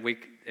meanwhile,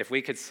 if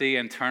we could see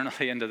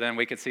internally into them,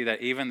 we could see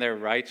that even their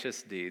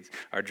righteous deeds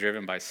are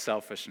driven by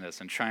selfishness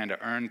and trying to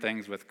earn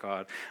things with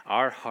God.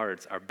 Our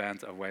hearts are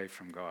bent away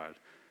from God,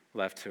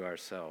 left to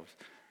ourselves.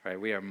 Right?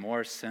 We are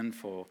more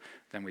sinful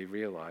than we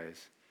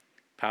realize.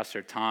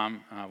 Pastor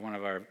Tom, one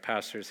of our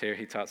pastors here,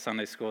 he taught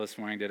Sunday school this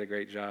morning, did a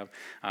great job.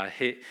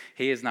 He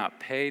is not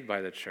paid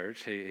by the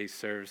church. He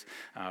serves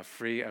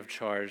free of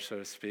charge, so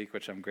to speak,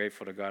 which I'm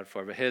grateful to God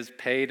for. But his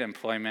paid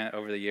employment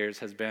over the years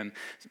has been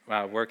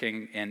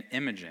working in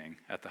imaging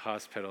at the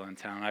hospital in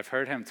town. I've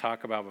heard him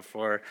talk about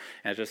before,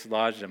 and it just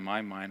lodged in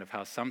my mind, of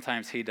how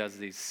sometimes he does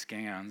these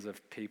scans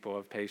of people,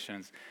 of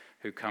patients,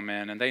 who come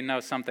in, and they know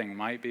something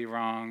might be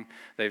wrong.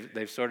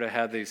 They've sort of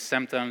had these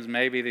symptoms,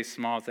 maybe these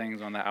small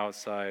things on the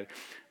outside.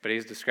 But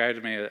he's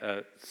described to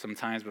me some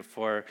times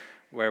before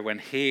where when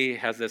he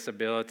has this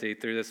ability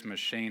through this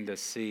machine to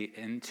see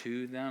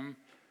into them,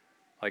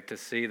 like to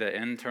see the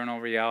internal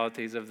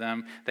realities of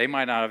them. They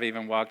might not have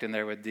even walked in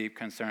there with deep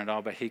concern at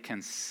all, but he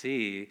can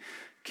see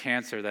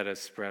cancer that has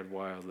spread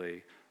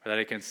wildly, or that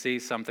he can see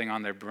something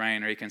on their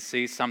brain, or he can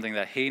see something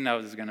that he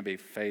knows is going to be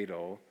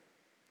fatal.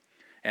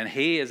 And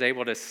he is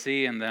able to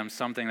see in them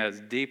something that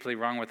is deeply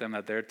wrong with them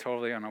that they're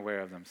totally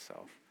unaware of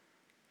themselves.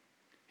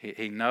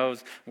 He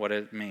knows what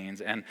it means.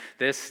 And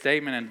this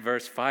statement in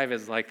verse 5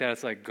 is like that.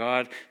 It's like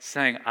God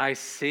saying, I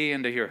see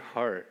into your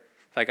heart.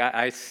 Like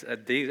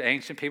these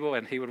ancient people,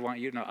 and he would want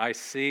you to know, I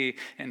see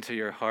into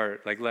your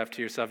heart, like left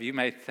to yourself. You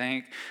may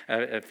think,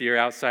 if you're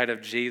outside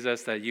of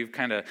Jesus, that you've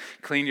kind of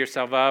cleaned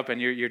yourself up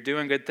and you're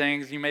doing good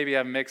things. You maybe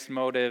have mixed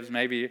motives.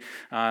 Maybe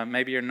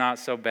you're not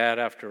so bad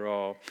after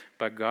all.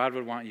 But God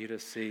would want you to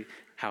see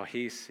how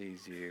he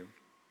sees you.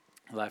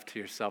 Left to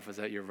yourself is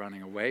that you're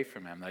running away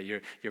from him, that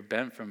you're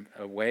bent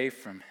away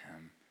from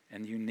him,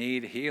 and you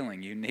need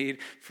healing. You need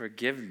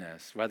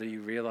forgiveness, whether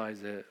you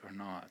realize it or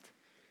not.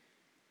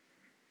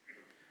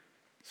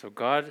 So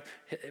God,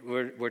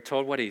 we're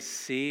told what he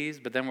sees,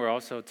 but then we're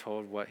also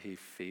told what he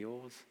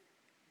feels,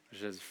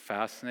 which is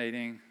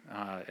fascinating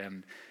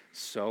and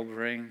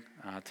sobering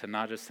to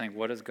not just think,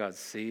 what does God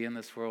see in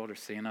this world or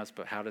see in us,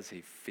 but how does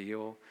he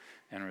feel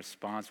in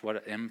response?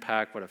 What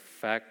impact, what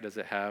effect does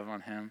it have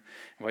on him?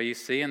 And what you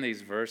see in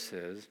these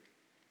verses,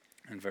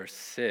 in verse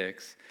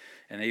 6,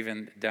 and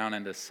even down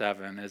into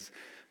 7, is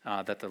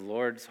that the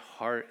Lord's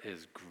heart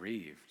is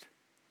grieved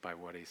by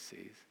what he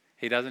sees.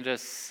 He doesn't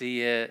just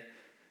see it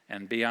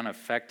and be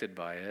unaffected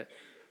by it.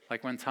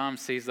 Like when Tom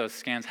sees those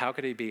scans, how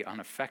could he be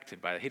unaffected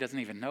by it? He doesn't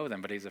even know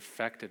them, but he's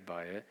affected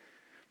by it.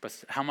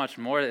 But how much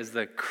more is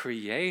the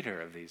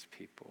creator of these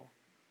people?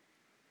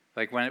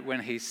 Like when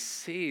he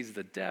sees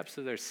the depths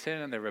of their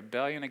sin and their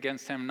rebellion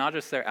against him, not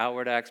just their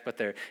outward acts, but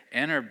their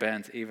inner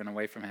bent even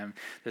away from him,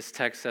 this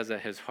text says that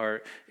his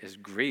heart is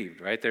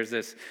grieved, right? There's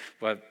this,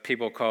 what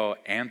people call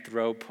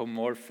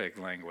anthropomorphic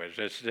language.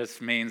 It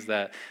just means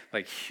that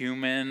like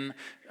human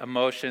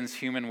emotions,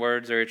 human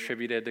words are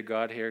attributed to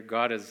God here.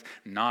 God is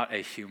not a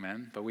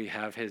human, but we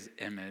have his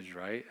image,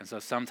 right? And so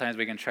sometimes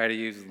we can try to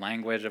use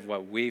language of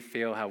what we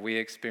feel, how we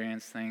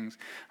experience things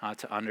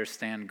to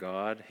understand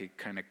God. He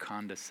kind of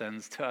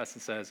condescends to us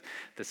and says,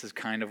 this is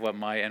kind of what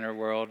my inner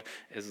world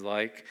is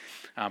like.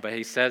 But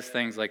he says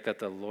things like that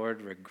the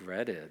Lord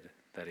regretted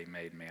that he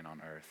made man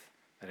on earth,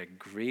 that it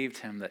grieved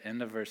him. The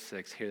end of verse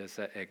 6 here is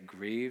that it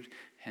grieved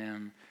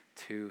him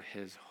to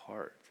his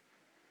heart.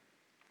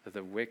 That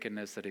the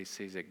wickedness that he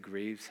sees, it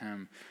grieves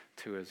him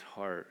to his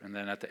heart. And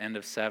then at the end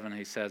of 7,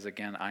 he says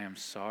again, I am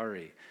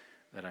sorry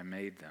that I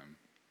made them.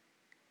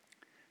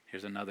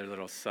 Here's another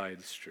little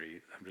side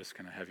street. I'm just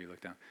going to have you look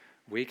down.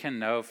 We can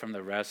know from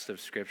the rest of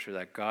Scripture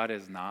that God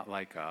is not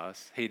like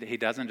us. He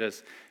doesn't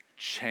just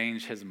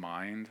change his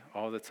mind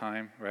all the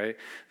time, right?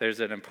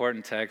 There's an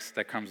important text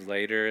that comes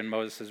later in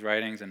Moses'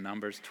 writings in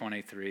Numbers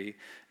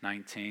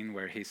 23:19,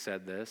 where he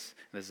said this.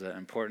 This is an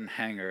important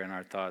hanger in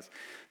our thoughts,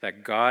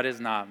 that God is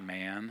not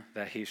man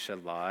that he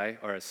should lie,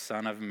 or a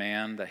son of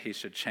man that he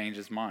should change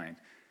his mind.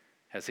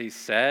 Has he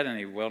said and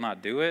he will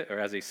not do it? Or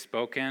has he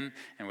spoken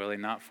and will he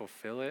not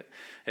fulfill it?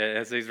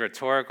 It's these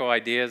rhetorical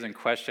ideas and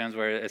questions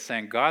where it's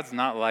saying God's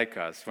not like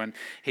us. When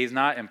he's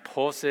not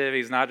impulsive,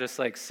 he's not just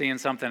like seeing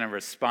something and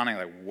responding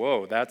like,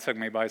 whoa, that took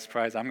me by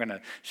surprise. I'm going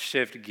to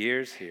shift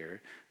gears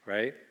here,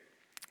 right?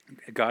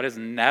 God is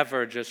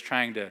never just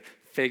trying to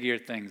figure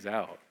things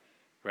out,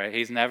 right?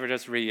 He's never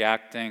just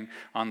reacting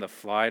on the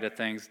fly to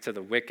things, to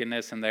the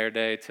wickedness in their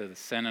day, to the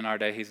sin in our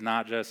day. He's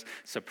not just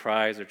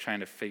surprised or trying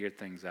to figure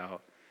things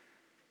out.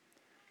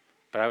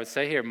 But I would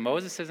say here,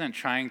 Moses isn't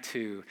trying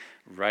to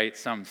write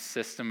some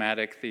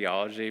systematic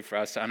theology for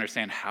us to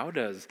understand how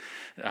does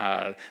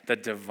the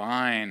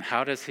divine,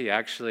 how does he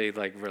actually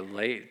like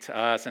relate to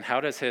us, and how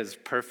does his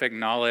perfect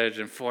knowledge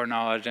and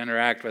foreknowledge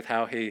interact with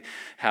how he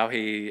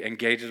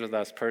engages with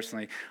us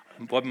personally.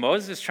 What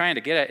Moses is trying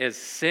to get at is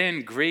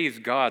sin grieves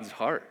God's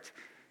heart.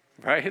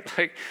 Right?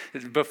 Like,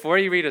 before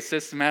you read a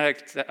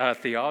systematic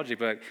theology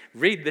book,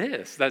 read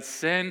this, that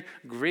sin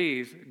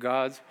grieves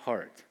God's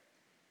heart.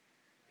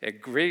 It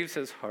grieves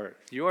his heart.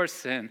 Your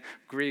sin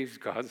grieves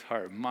God's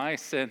heart. My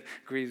sin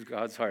grieves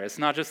God's heart. It's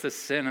not just the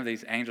sin of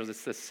these angels,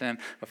 it's the sin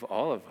of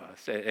all of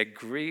us. It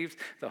grieves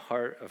the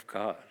heart of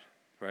God,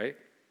 right?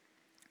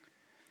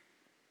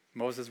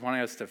 Moses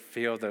wanted us to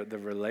feel the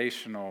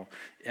relational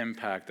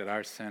impact that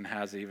our sin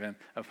has even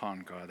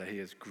upon God, that he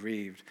is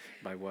grieved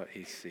by what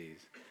he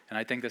sees. And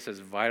I think this is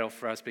vital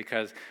for us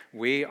because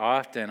we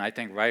often, I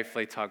think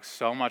rightfully, talk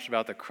so much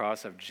about the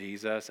cross of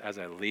Jesus as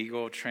a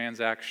legal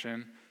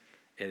transaction,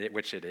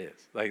 which it is.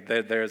 Like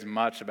there's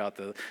much about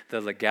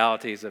the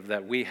legalities of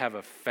that. We have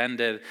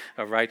offended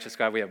a righteous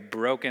God. We have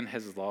broken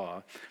his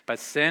law. But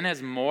sin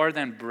is more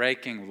than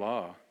breaking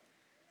law.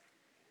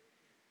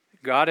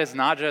 God is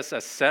not just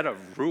a set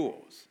of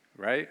rules,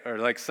 right? Or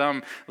like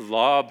some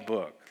law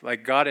book.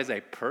 Like God is a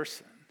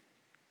person.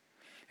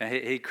 And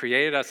he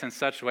created us in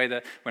such a way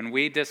that when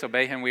we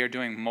disobey him, we are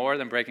doing more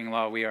than breaking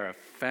law. We are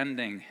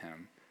offending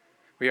him.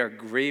 We are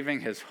grieving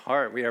his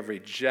heart. We are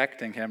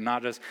rejecting him,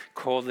 not just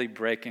coldly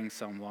breaking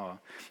some law.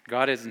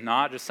 God is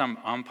not just some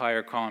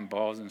umpire calling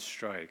balls and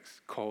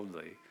strikes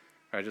coldly,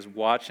 right? Just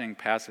watching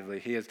passively.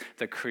 He is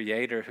the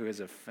creator who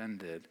is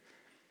offended,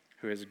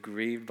 who is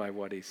grieved by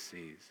what he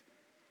sees.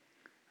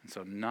 And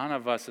so none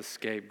of us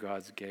escape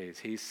God's gaze.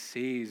 He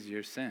sees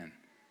your sin.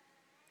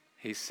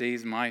 He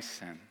sees my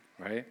sin,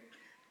 right?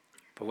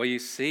 But what you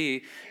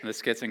see, and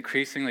this gets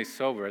increasingly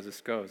sober as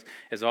this goes,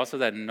 is also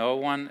that no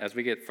one, as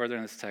we get further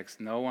in this text,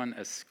 no one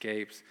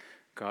escapes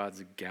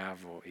God's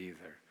gavel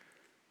either.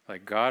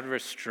 Like God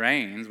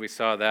restrains, we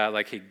saw that,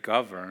 like he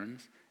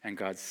governs, and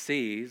God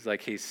sees,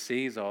 like he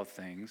sees all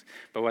things.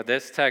 But what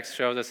this text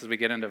shows us as we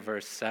get into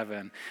verse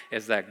 7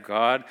 is that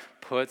God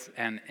puts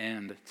an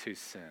end to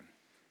sin.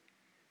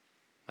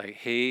 Like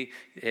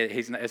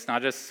it's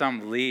not just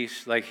some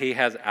leash, like he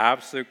has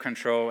absolute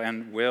control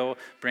and will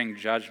bring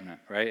judgment,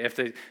 right? If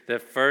the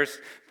first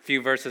few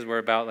verses were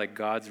about like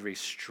God's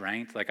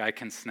restraint, like I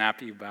can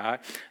snap you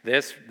back,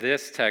 this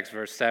text,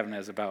 verse 7,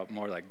 is about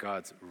more like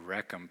God's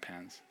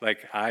recompense.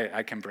 Like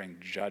I can bring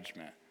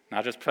judgment.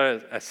 Not just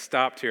put a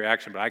stop to your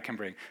action, but I can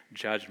bring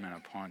judgment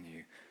upon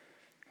you,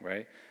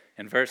 right?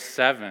 In verse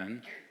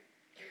 7,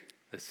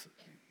 this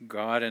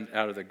God,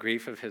 out of the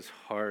grief of his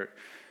heart,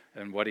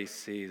 and what he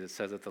sees, it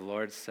says that the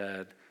Lord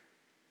said,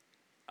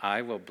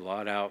 I will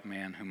blot out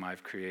man whom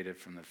I've created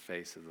from the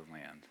face of the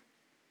land.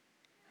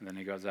 And then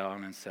he goes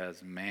on and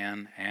says,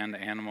 man and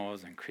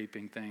animals and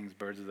creeping things,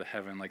 birds of the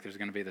heaven, like there's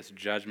going to be this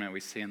judgment we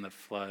see in the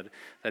flood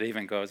that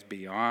even goes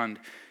beyond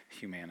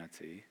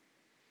humanity.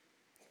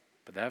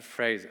 But that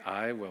phrase,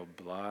 I will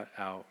blot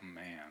out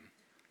man,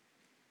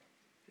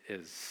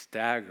 is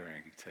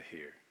staggering to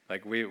hear.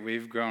 Like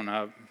we've grown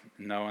up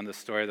knowing the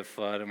story of the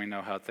flood, and we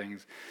know how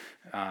things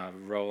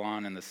roll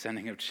on in the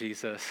sending of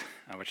Jesus,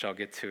 which I'll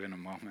get to in a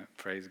moment.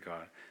 Praise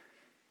God.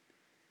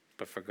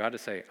 But for God to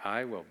say,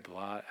 I will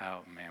blot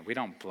out man. We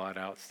don't blot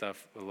out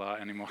stuff a lot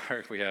anymore.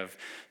 We have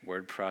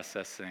word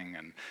processing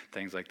and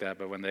things like that.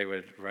 But when they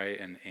would write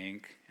in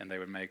ink and they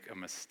would make a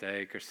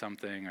mistake or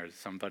something, or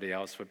somebody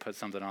else would put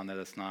something on there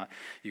that's not,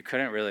 you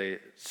couldn't really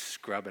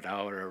scrub it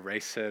out or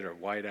erase it or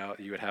white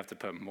out. You would have to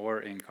put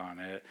more ink on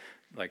it,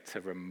 like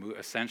to remove,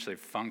 essentially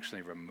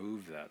functionally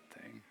remove that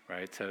thing,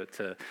 right?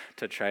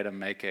 To try to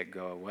make it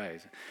go away.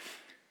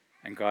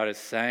 And God is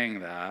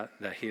saying that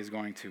he is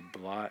going to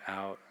blot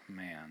out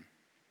man.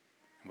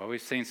 What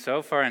we've seen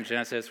so far in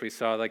Genesis, we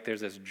saw like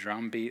there's this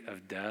drumbeat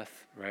of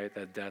death, right?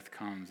 That death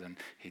comes and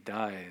he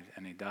died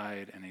and he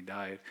died and he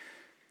died.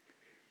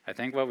 I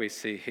think what we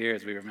see here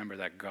is we remember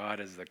that God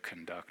is the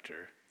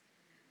conductor,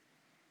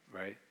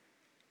 right?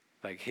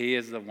 Like he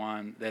is the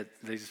one that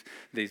these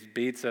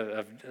beats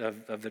of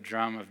the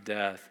drum of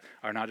death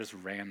are not just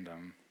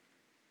random,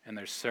 and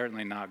they're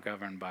certainly not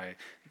governed by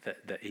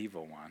the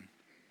evil one.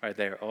 Right,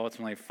 they are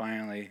ultimately,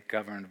 finally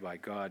governed by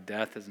God.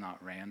 Death is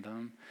not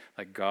random.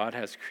 Like God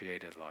has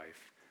created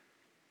life.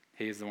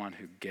 He is the one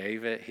who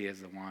gave it. He is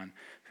the one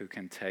who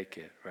can take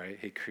it, right?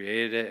 He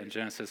created it. In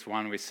Genesis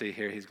 1, we see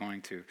here he's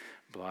going to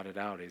blot it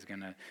out. He's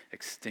going to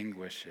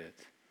extinguish it,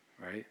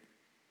 right?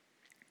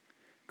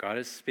 God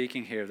is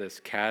speaking here of this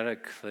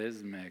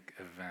cataclysmic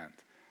event,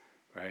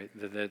 right?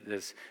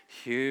 This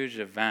huge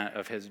event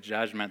of his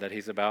judgment that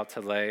he's about to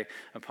lay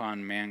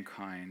upon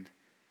mankind,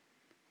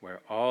 where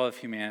all of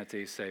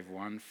humanity, save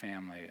one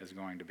family, is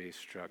going to be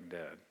struck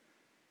dead.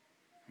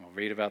 And we'll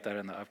read about that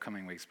in the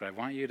upcoming weeks, but I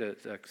want you to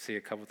see a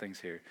couple things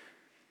here.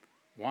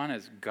 One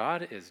is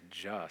God is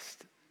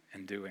just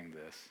in doing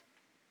this.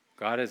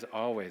 God is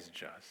always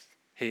just.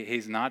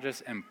 He's not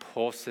just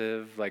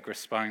impulsive, like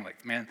responding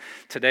like, man,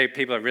 today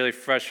people are really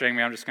frustrating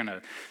me. I'm just going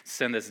to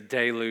send this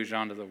deluge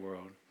onto the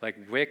world. Like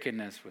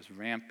wickedness was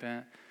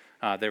rampant.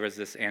 There was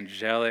this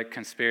angelic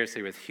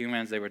conspiracy with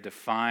humans. They were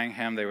defying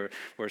him. They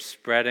were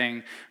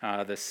spreading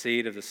the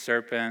seed of the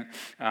serpent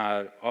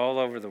all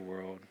over the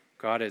world.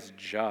 God is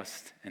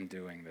just in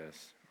doing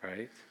this,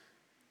 right?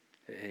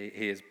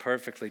 He is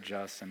perfectly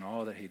just in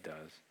all that he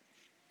does.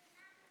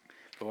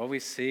 But what we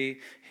see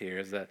here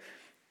is that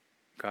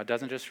God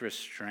doesn't just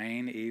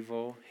restrain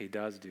evil. He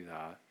does do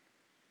that.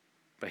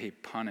 But he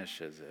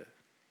punishes it,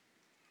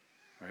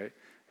 right?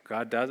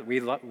 God does.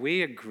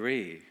 We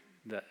agree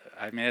that,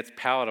 I mean, it's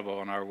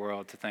palatable in our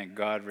world to think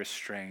God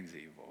restrains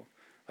evil,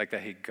 like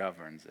that he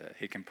governs it.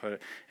 He can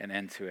put an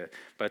end to it.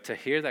 But to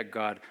hear that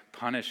God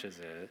punishes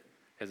it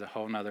is a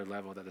whole nother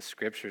level that the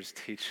scriptures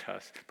teach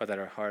us, but that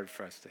are hard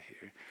for us to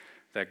hear.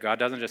 That God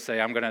doesn't just say,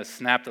 I'm going to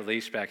snap the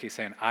leash back. He's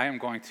saying, I am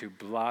going to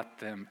blot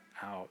them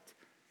out.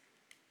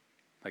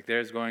 Like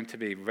there's going to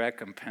be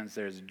recompense,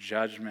 there's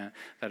judgment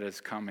that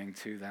is coming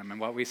to them. And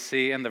what we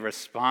see in the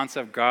response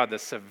of God, the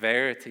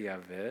severity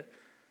of it,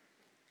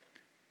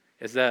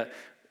 is that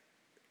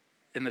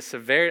in the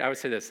severity, I would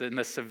say this, in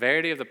the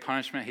severity of the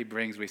punishment he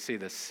brings, we see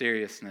the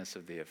seriousness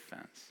of the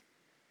offense,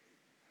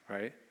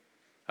 right?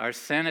 Our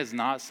sin is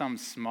not some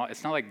small,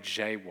 it's not like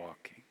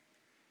jaywalking,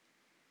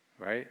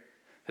 right?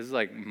 This is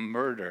like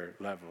murder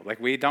level. Like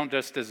we don't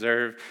just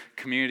deserve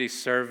community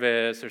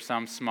service or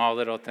some small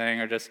little thing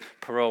or just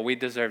parole. We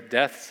deserve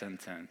death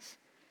sentence,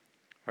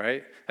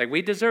 right? Like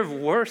we deserve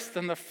worse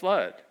than the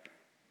flood,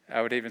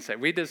 I would even say.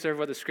 We deserve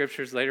what the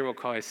scriptures later will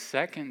call a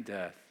second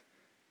death,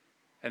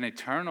 an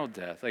eternal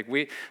death. Like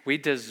we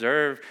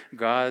deserve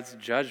God's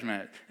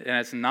judgment. And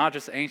it's not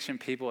just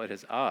ancient people, it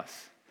is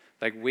us.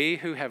 Like we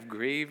who have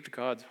grieved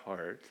God's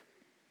heart,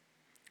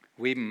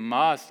 we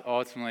must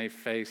ultimately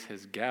face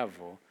his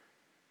gavel,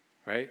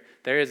 right?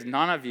 There is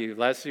none of you,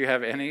 lest you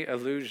have any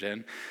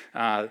illusion,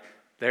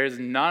 there is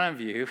none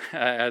of you,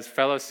 as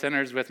fellow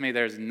sinners with me,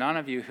 there's none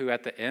of you who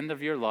at the end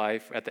of your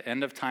life, at the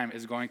end of time,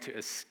 is going to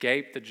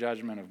escape the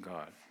judgment of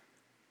God.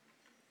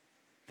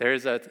 There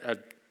is a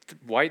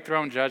white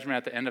throne judgment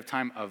at the end of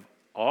time of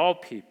all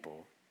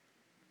people,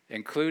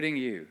 including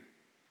you.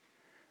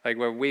 Like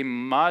where we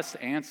must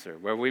answer,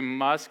 where we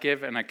must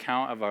give an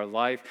account of our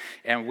life,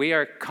 and we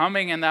are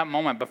coming in that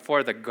moment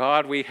before the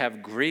God we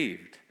have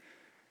grieved,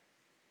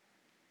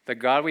 the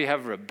God we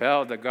have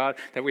rebelled, the God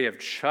that we have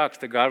chucked,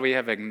 the God we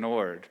have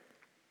ignored.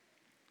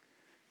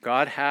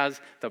 God has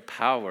the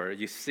power.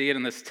 You see it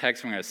in this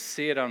text. We're going to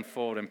see it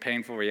unfold in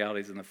painful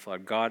realities in the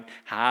flood. God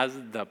has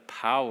the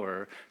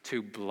power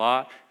to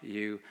blot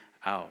you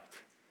out.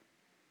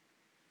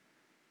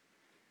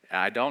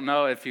 I don't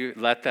know if you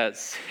let that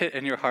sit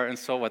in your heart and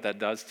soul what that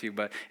does to you,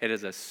 but it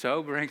is a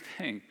sobering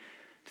thing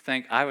to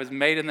think, I was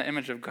made in the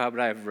image of God, but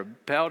I have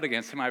rebelled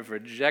against him. I've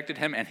rejected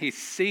him, and he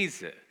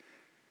sees it.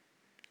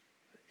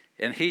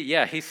 And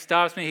he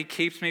stops me. He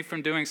keeps me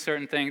from doing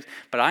certain things,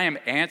 but I am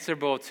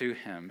answerable to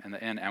him in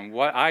the end. And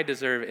what I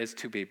deserve is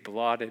to be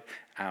blotted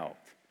out.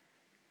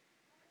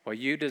 What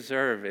you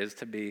deserve is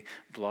to be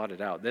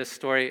blotted out. This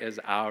story is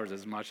ours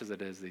as much as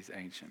it is these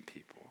ancient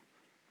people.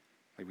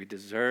 Like we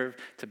deserve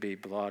to be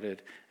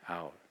blotted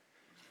out.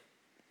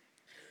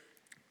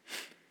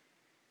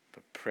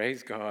 But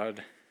praise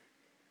God,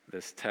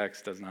 this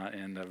text does not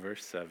end at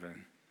verse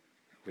 7.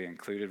 We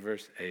included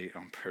verse 8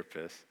 on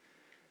purpose.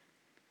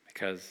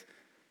 Because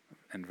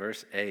in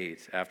verse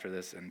 8, after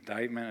this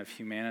indictment of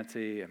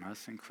humanity and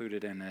us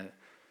included in it,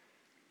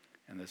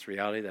 and this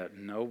reality that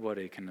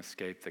nobody can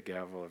escape the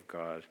gavel of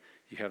God,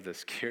 you have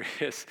this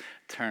curious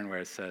turn where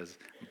it says,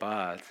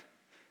 but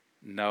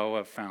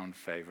Noah found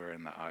favor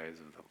in the eyes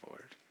of the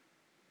Lord.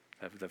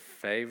 That the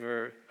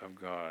favor of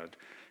God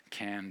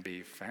can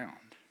be found,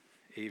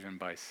 even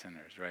by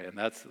sinners, right? And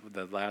that's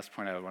the last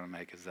point I want to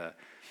make is that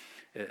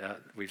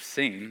we've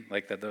seen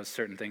like that those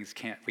certain things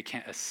we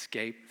can't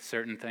escape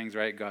certain things,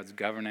 right? God's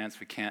governance,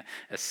 we can't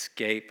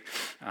escape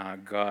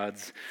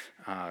God's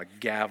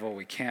gavel,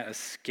 we can't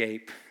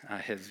escape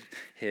his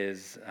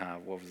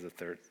what was the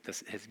third?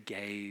 His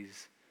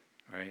gaze,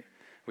 right?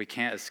 We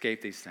can't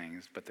escape these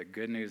things, but the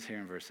good news here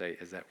in verse 8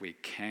 is that we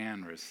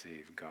can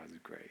receive God's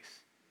grace.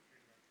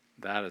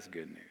 That is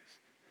good news.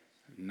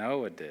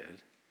 Noah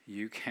did.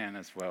 You can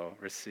as well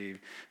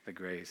receive the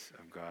grace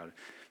of God.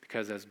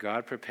 Because as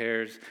God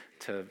prepares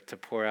to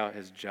pour out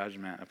his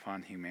judgment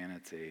upon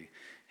humanity,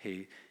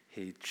 he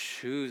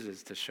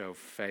chooses to show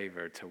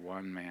favor to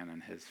one man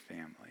and his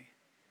family,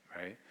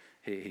 right?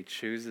 He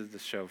chooses to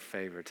show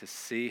favor, to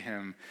see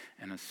him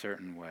in a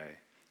certain way,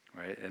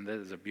 right? And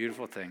this is a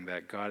beautiful thing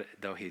that God,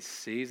 though he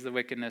sees the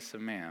wickedness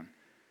of man,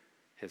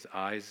 his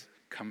eyes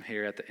come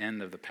here at the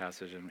end of the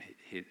passage, and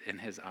in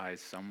his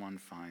eyes someone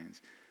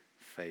finds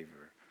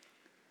favor.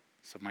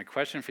 So my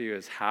question for you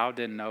is, how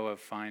did Noah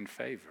find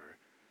favor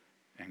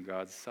in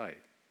God's sight?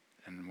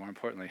 And more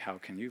importantly, how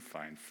can you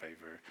find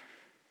favor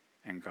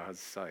in God's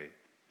sight?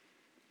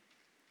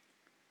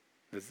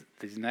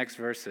 These next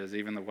verses,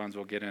 even the ones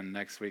we'll get in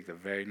next week, the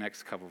very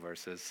next couple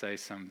verses, say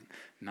some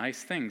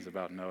nice things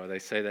about Noah. They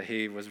say that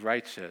he was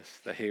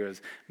righteous, that he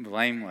was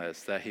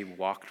blameless, that he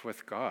walked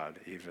with God,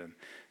 even,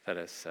 that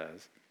it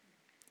says.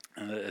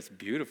 And it's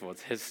beautiful.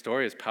 His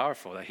story is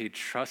powerful, that he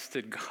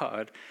trusted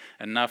God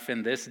enough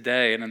in this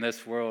day and in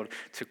this world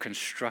to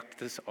construct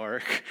this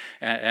ark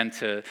and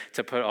to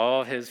put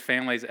all his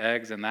family's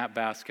eggs in that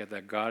basket,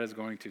 that God is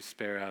going to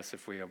spare us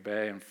if we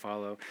obey and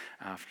follow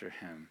after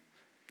him.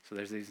 So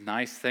there's these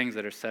nice things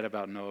that are said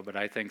about Noah, but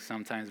I think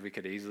sometimes we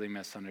could easily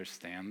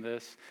misunderstand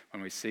this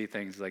when we see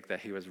things like that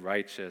he was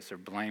righteous or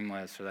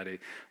blameless or that he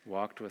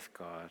walked with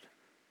God.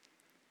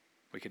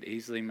 We could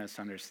easily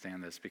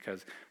misunderstand this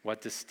because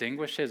what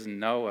distinguishes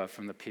Noah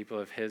from the people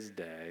of his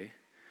day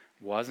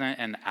wasn't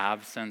an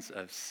absence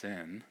of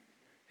sin.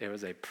 It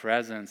was a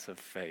presence of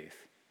faith.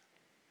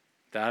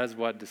 That is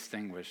what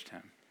distinguished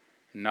him.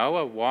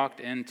 Noah walked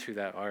into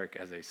that ark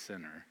as a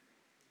sinner,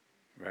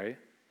 right?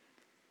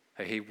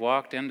 He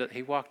walked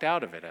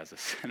out of it as a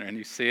sinner, and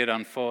you see it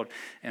unfold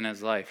in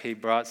his life. He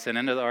brought sin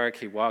into the ark.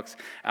 He walks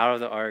out of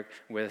the ark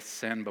with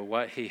sin. But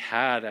what he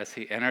had as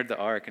he entered the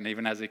ark, and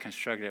even as he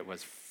constructed it,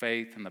 was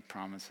faith in the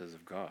promises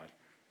of God.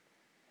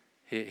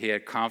 He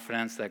had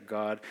confidence that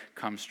God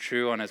comes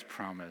true on his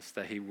promise,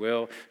 that he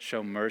will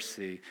show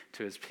mercy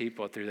to his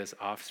people through this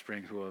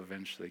offspring who will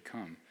eventually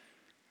come.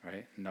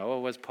 Right?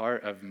 Noah was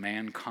part of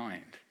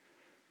mankind,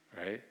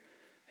 right?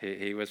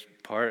 He was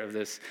part of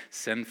this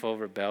sinful,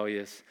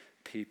 rebellious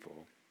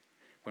people.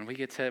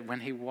 When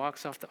he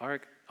walks off the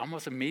ark,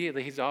 almost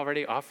immediately he's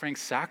already offering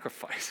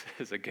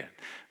sacrifices again,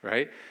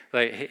 right?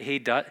 Like he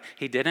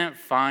didn't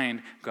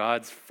find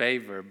God's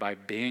favor by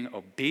being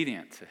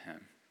obedient to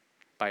him,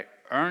 by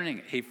earning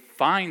it. He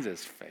finds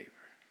his favor,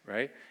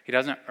 right? He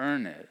doesn't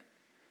earn it.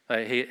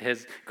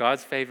 Like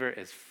God's favor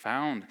is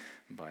found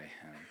by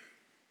him.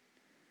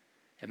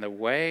 And the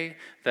way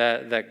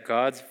that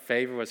God's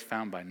favor was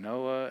found by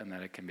Noah and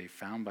that it can be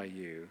found by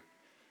you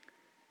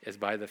is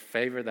by the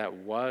favor that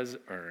was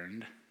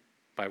earned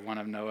by one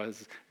of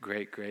Noah's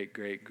great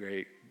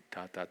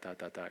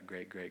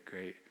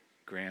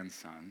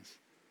grandsons,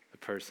 the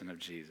person of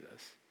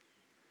Jesus.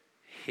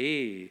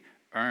 He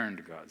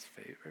earned God's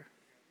favor.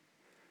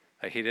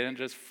 Like he didn't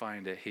just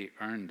find it, he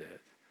earned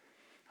it.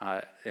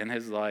 In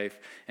his life,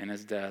 in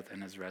his death,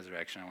 in his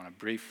resurrection. I want to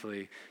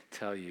briefly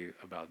tell you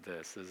about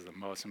this. This is the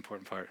most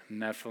important part.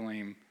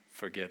 Nephilim,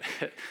 forget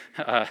it.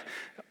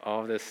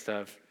 All this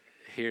stuff,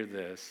 hear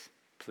this,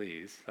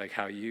 please. Like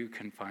how you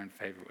can find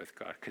favor with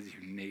God because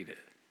you need it.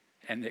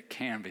 And it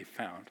can be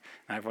found.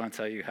 And I want to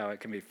tell you how it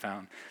can be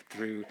found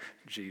through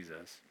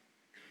Jesus.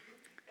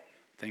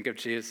 Think of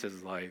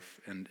Jesus'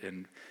 life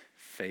in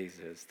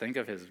phases. Think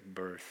of his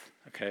birth,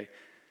 okay?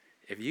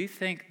 If you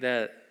think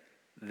that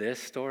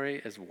this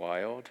story is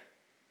wild,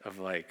 of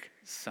like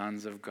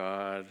sons of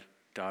God,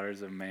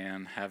 daughters of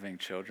man having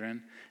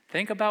children.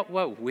 Think about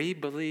what we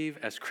believe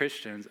as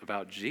Christians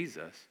about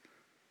Jesus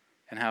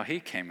and how he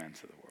came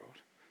into the world,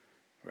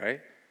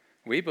 right?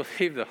 We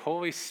believe the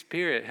Holy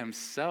Spirit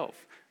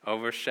himself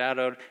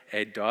overshadowed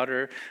a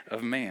daughter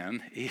of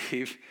man,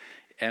 Eve,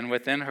 and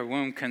within her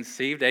womb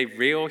conceived a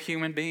real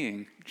human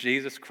being,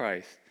 Jesus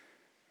Christ,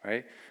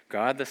 right?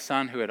 God the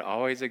Son, who had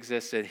always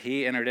existed,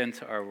 he entered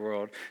into our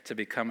world to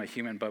become a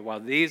human. But while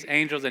these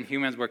angels and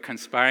humans were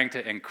conspiring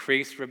to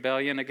increase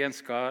rebellion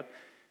against God,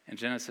 in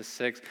Genesis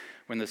 6,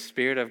 when the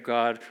Spirit of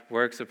God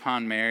works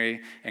upon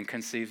Mary and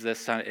conceives this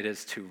Son, it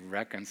is to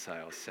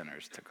reconcile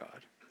sinners to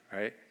God,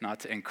 right?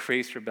 Not to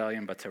increase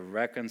rebellion, but to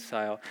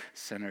reconcile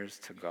sinners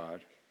to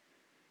God.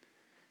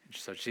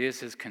 So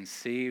Jesus is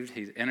conceived.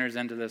 He enters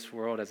into this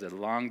world as a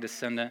long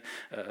descendant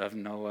of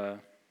Noah.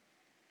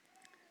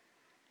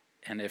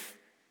 And if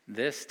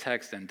this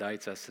text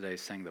indicts us today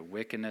saying the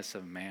wickedness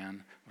of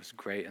man was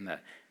great and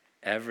that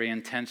every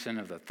intention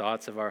of the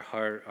thoughts of our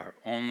heart are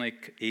only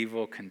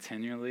evil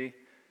continually.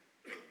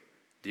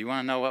 Do you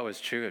want to know what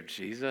was true of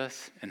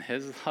Jesus in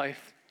his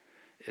life?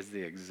 Is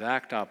the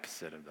exact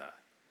opposite of that,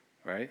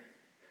 right?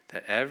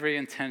 That every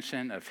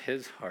intention of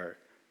his heart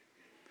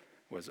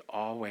was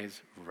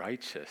always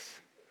righteous,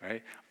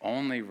 right?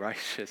 Only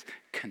righteous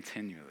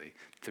continually.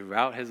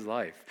 Throughout his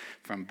life,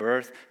 from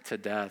birth to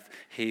death,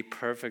 he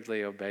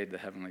perfectly obeyed the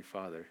Heavenly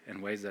Father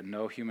in ways that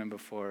no human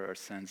before or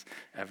since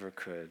ever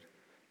could,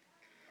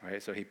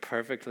 right? So he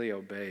perfectly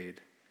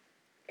obeyed.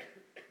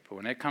 But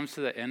when it comes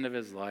to the end of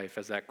his life,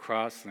 as that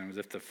cross looms,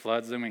 if the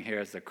flood's looming here,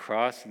 as the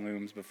cross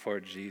looms before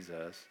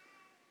Jesus,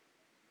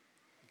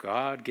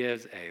 God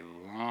gives a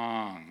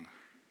long,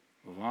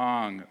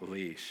 long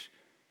leash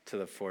to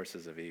the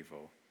forces of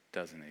evil,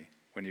 doesn't he?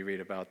 When you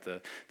read about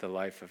the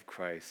life of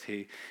Christ,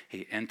 he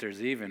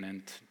enters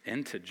even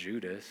into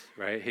Judas,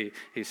 right?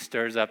 He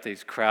stirs up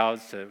these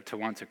crowds to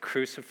want to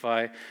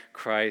crucify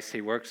Christ.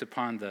 He works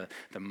upon the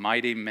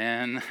mighty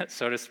men,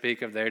 so to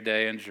speak, of their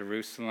day in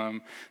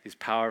Jerusalem, these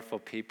powerful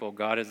people.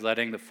 God is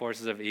letting the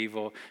forces of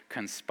evil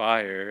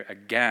conspire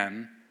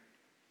again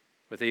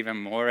with even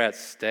more at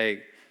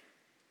stake.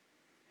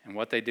 And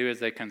what they do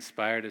is they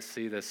conspire to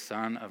see the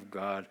Son of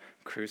God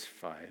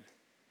crucified,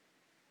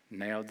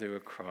 nailed to a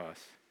cross.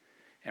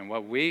 And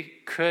what we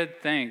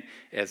could think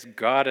is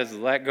God has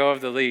let go of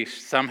the leash.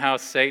 Somehow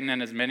Satan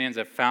and his minions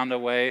have found a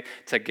way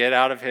to get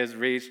out of his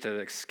reach,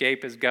 to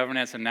escape his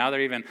governance, and now they're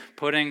even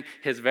putting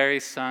his very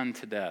Son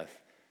to death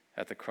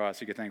at the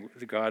cross. You could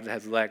think God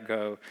has let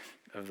go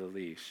of the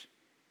leash.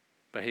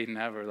 But he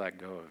never let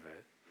go of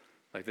it.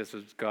 Like this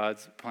was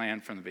God's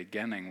plan from the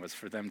beginning, was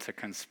for them to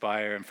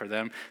conspire and for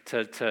them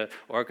to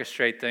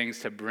orchestrate things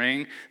to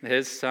bring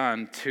his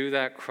Son to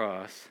that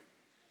cross.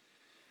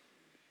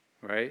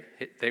 Right?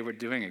 They were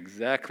doing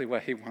exactly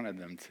what he wanted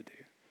them to do.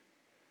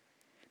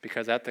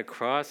 Because at the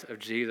cross of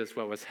Jesus,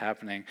 what was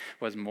happening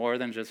was more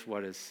than just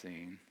what is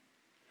seen.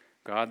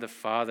 God the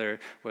Father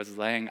was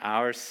laying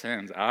our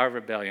sins, our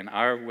rebellion,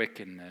 our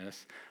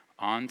wickedness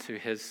onto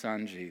his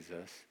Son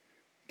Jesus,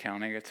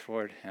 counting it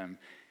toward him.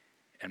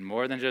 And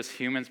more than just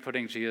humans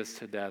putting Jesus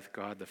to death,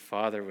 God the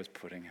Father was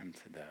putting him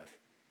to death.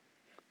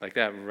 Like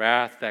that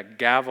wrath, that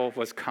gavel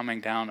was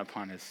coming down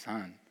upon his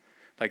Son.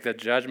 Like the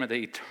judgment, the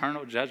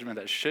eternal judgment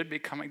that should be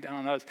coming down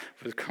on us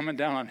was coming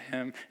down on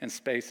him in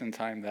space and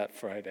time that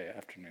Friday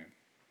afternoon.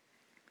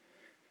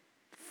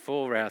 The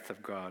full wrath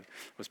of God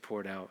was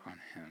poured out on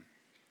him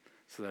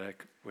so that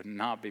it would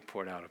not be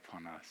poured out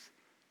upon us,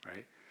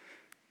 right?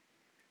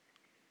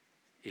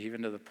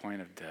 Even to the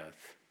point of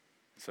death.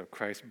 So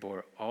Christ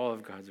bore all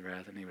of God's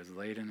wrath and he was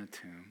laid in a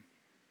tomb,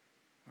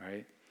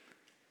 right?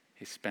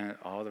 He spent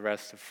all the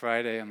rest of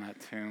Friday in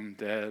that tomb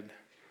dead.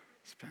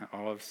 Spent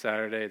all of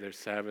Saturday, their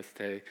Sabbath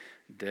day,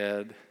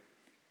 dead.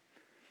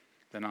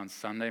 Then on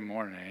Sunday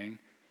morning,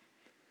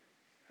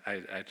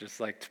 I just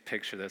like to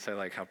picture this. I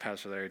like how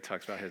Pastor Larry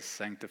talks about his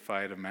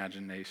sanctified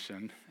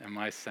imagination and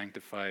my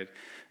sanctified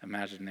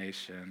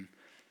imagination.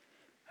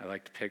 I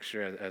like to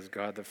picture as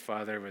God the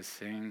Father was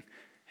seeing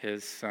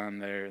his son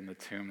there in the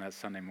tomb that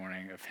Sunday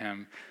morning, of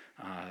him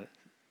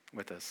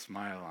with a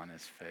smile on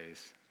his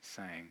face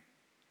saying,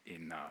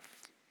 enough,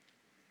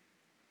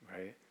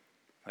 right?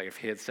 Like if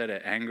he had said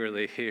it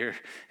angrily here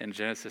in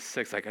Genesis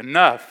 6, like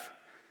enough.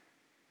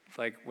 It's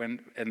like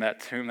when in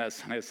that tomb that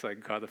Sunday, it's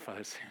like God the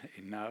Father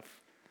saying, enough.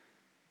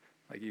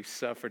 Like you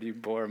suffered, you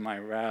bore my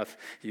wrath,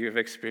 you have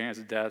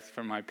experienced death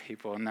for my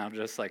people, and now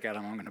just like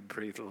Adam, I'm going to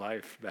breathe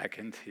life back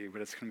into you,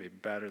 but it's going to be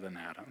better than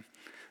Adam.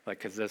 Like,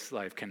 because this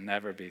life can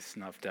never be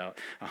snuffed out.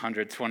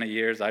 120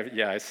 years,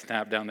 I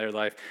snapped down their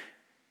life.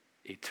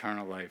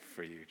 Eternal life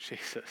for you,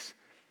 Jesus.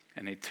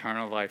 And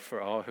eternal life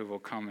for all who will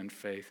come in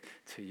faith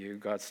to you.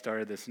 God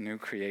started this new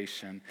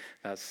creation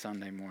that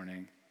Sunday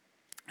morning.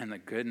 And the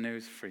good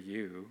news for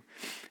you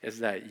is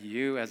that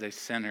you as a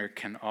sinner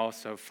can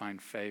also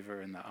find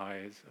favor in the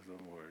eyes of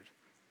the Lord.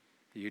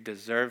 You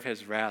deserve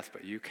his wrath,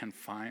 but you can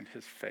find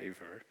his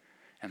favor.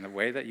 And the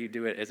way that you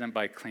do it isn't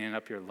by cleaning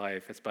up your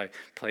life. It's by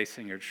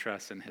placing your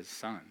trust in his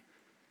son,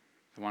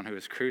 the one who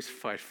is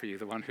crucified for you,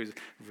 the one who's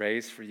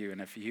raised for you.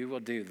 And if you will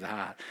do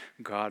that,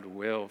 God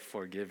will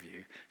forgive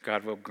you.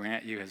 God will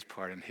grant you his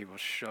pardon. He will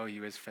show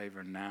you his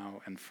favor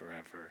now and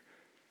forever.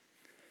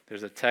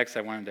 There's a text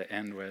I wanted to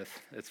end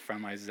with. It's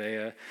from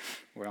Isaiah.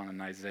 We're on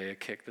an Isaiah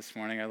kick this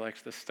morning. I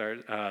like to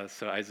start.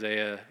 So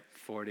Isaiah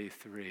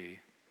 43.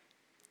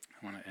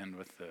 I want to end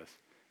with this,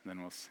 and then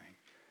we'll sing.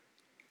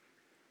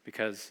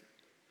 Because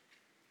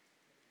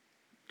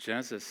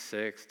Genesis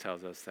 6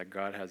 tells us that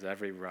God has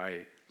every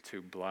right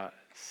to blot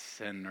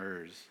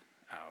sinners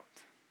out,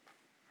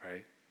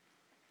 right?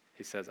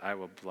 He says, I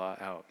will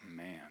blot out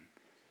man.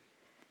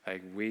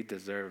 Like we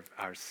deserve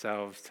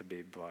ourselves to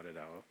be blotted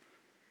out.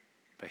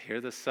 But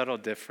hear the subtle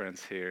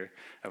difference here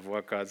of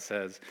what God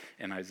says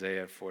in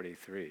Isaiah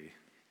 43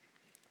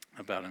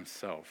 about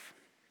himself.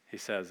 He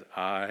says,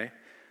 I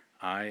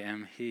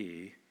am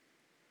he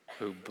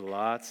who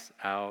blots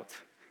out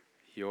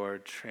your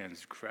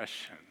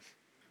transgressions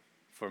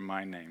for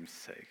my name's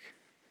sake,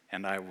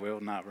 and I will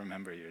not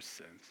remember your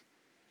sins.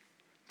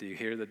 Do you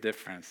hear the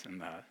difference in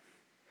that?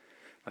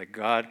 Like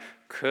God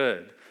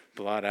could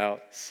blot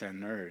out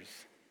sinners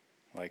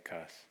like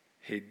us.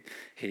 He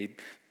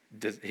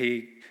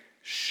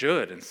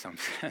should, in some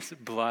sense,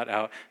 blot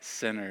out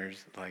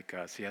sinners like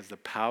us. He has the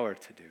power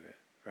to do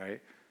it,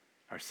 right?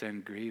 Our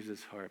sin grieves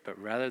his heart. But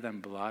rather than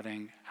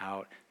blotting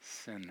out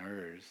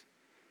sinners,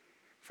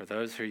 for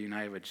those who are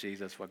united with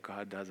Jesus, what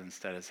God does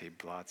instead is he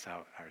blots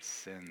out our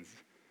sins.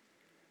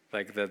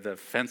 Like the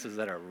offenses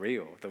that are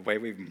real, the way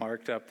we've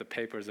marked up the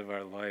papers of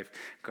our life,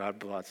 God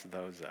blots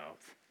those out.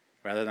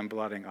 Rather than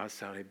blotting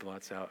us out, he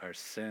blots out our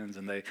sins,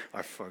 and they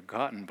are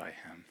forgotten by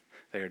him.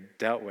 They are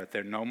dealt with.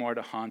 They're no more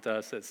to haunt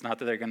us. It's not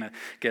that they're going to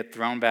get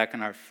thrown back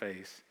in our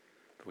face,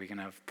 but we can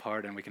have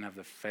pardon. We can have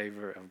the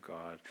favor of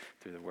God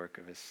through the work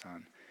of his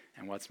son.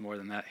 And what's more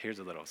than that, here's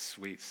a little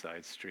sweet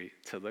side street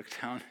to look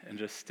down and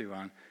just stew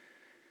on.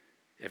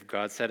 If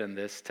God said in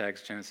this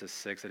text, Genesis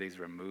 6, that he's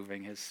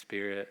removing his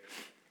spirit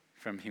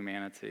from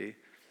humanity,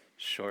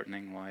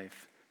 shortening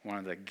life, one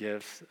of the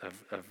gifts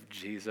of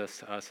Jesus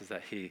to us is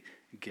that he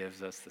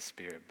gives us the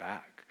spirit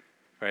back.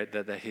 Right,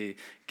 that he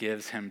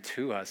gives him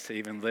to us to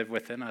even live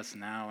within us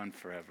now and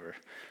forever,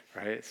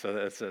 right? So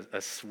that's a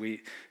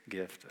sweet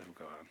gift of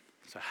God.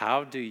 So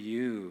how do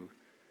you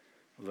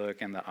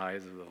look in the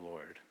eyes of the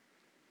Lord?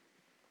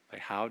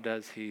 Like how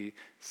does he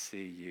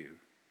see you?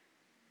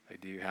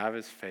 Like do you have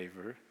his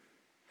favor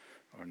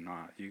or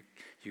not? You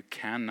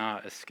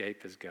cannot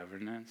escape his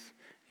governance.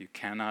 You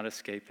cannot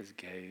escape his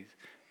gaze.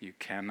 You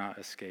cannot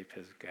escape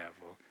his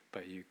gavel,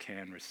 but you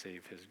can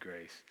receive his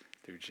grace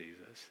through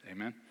Jesus.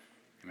 Amen?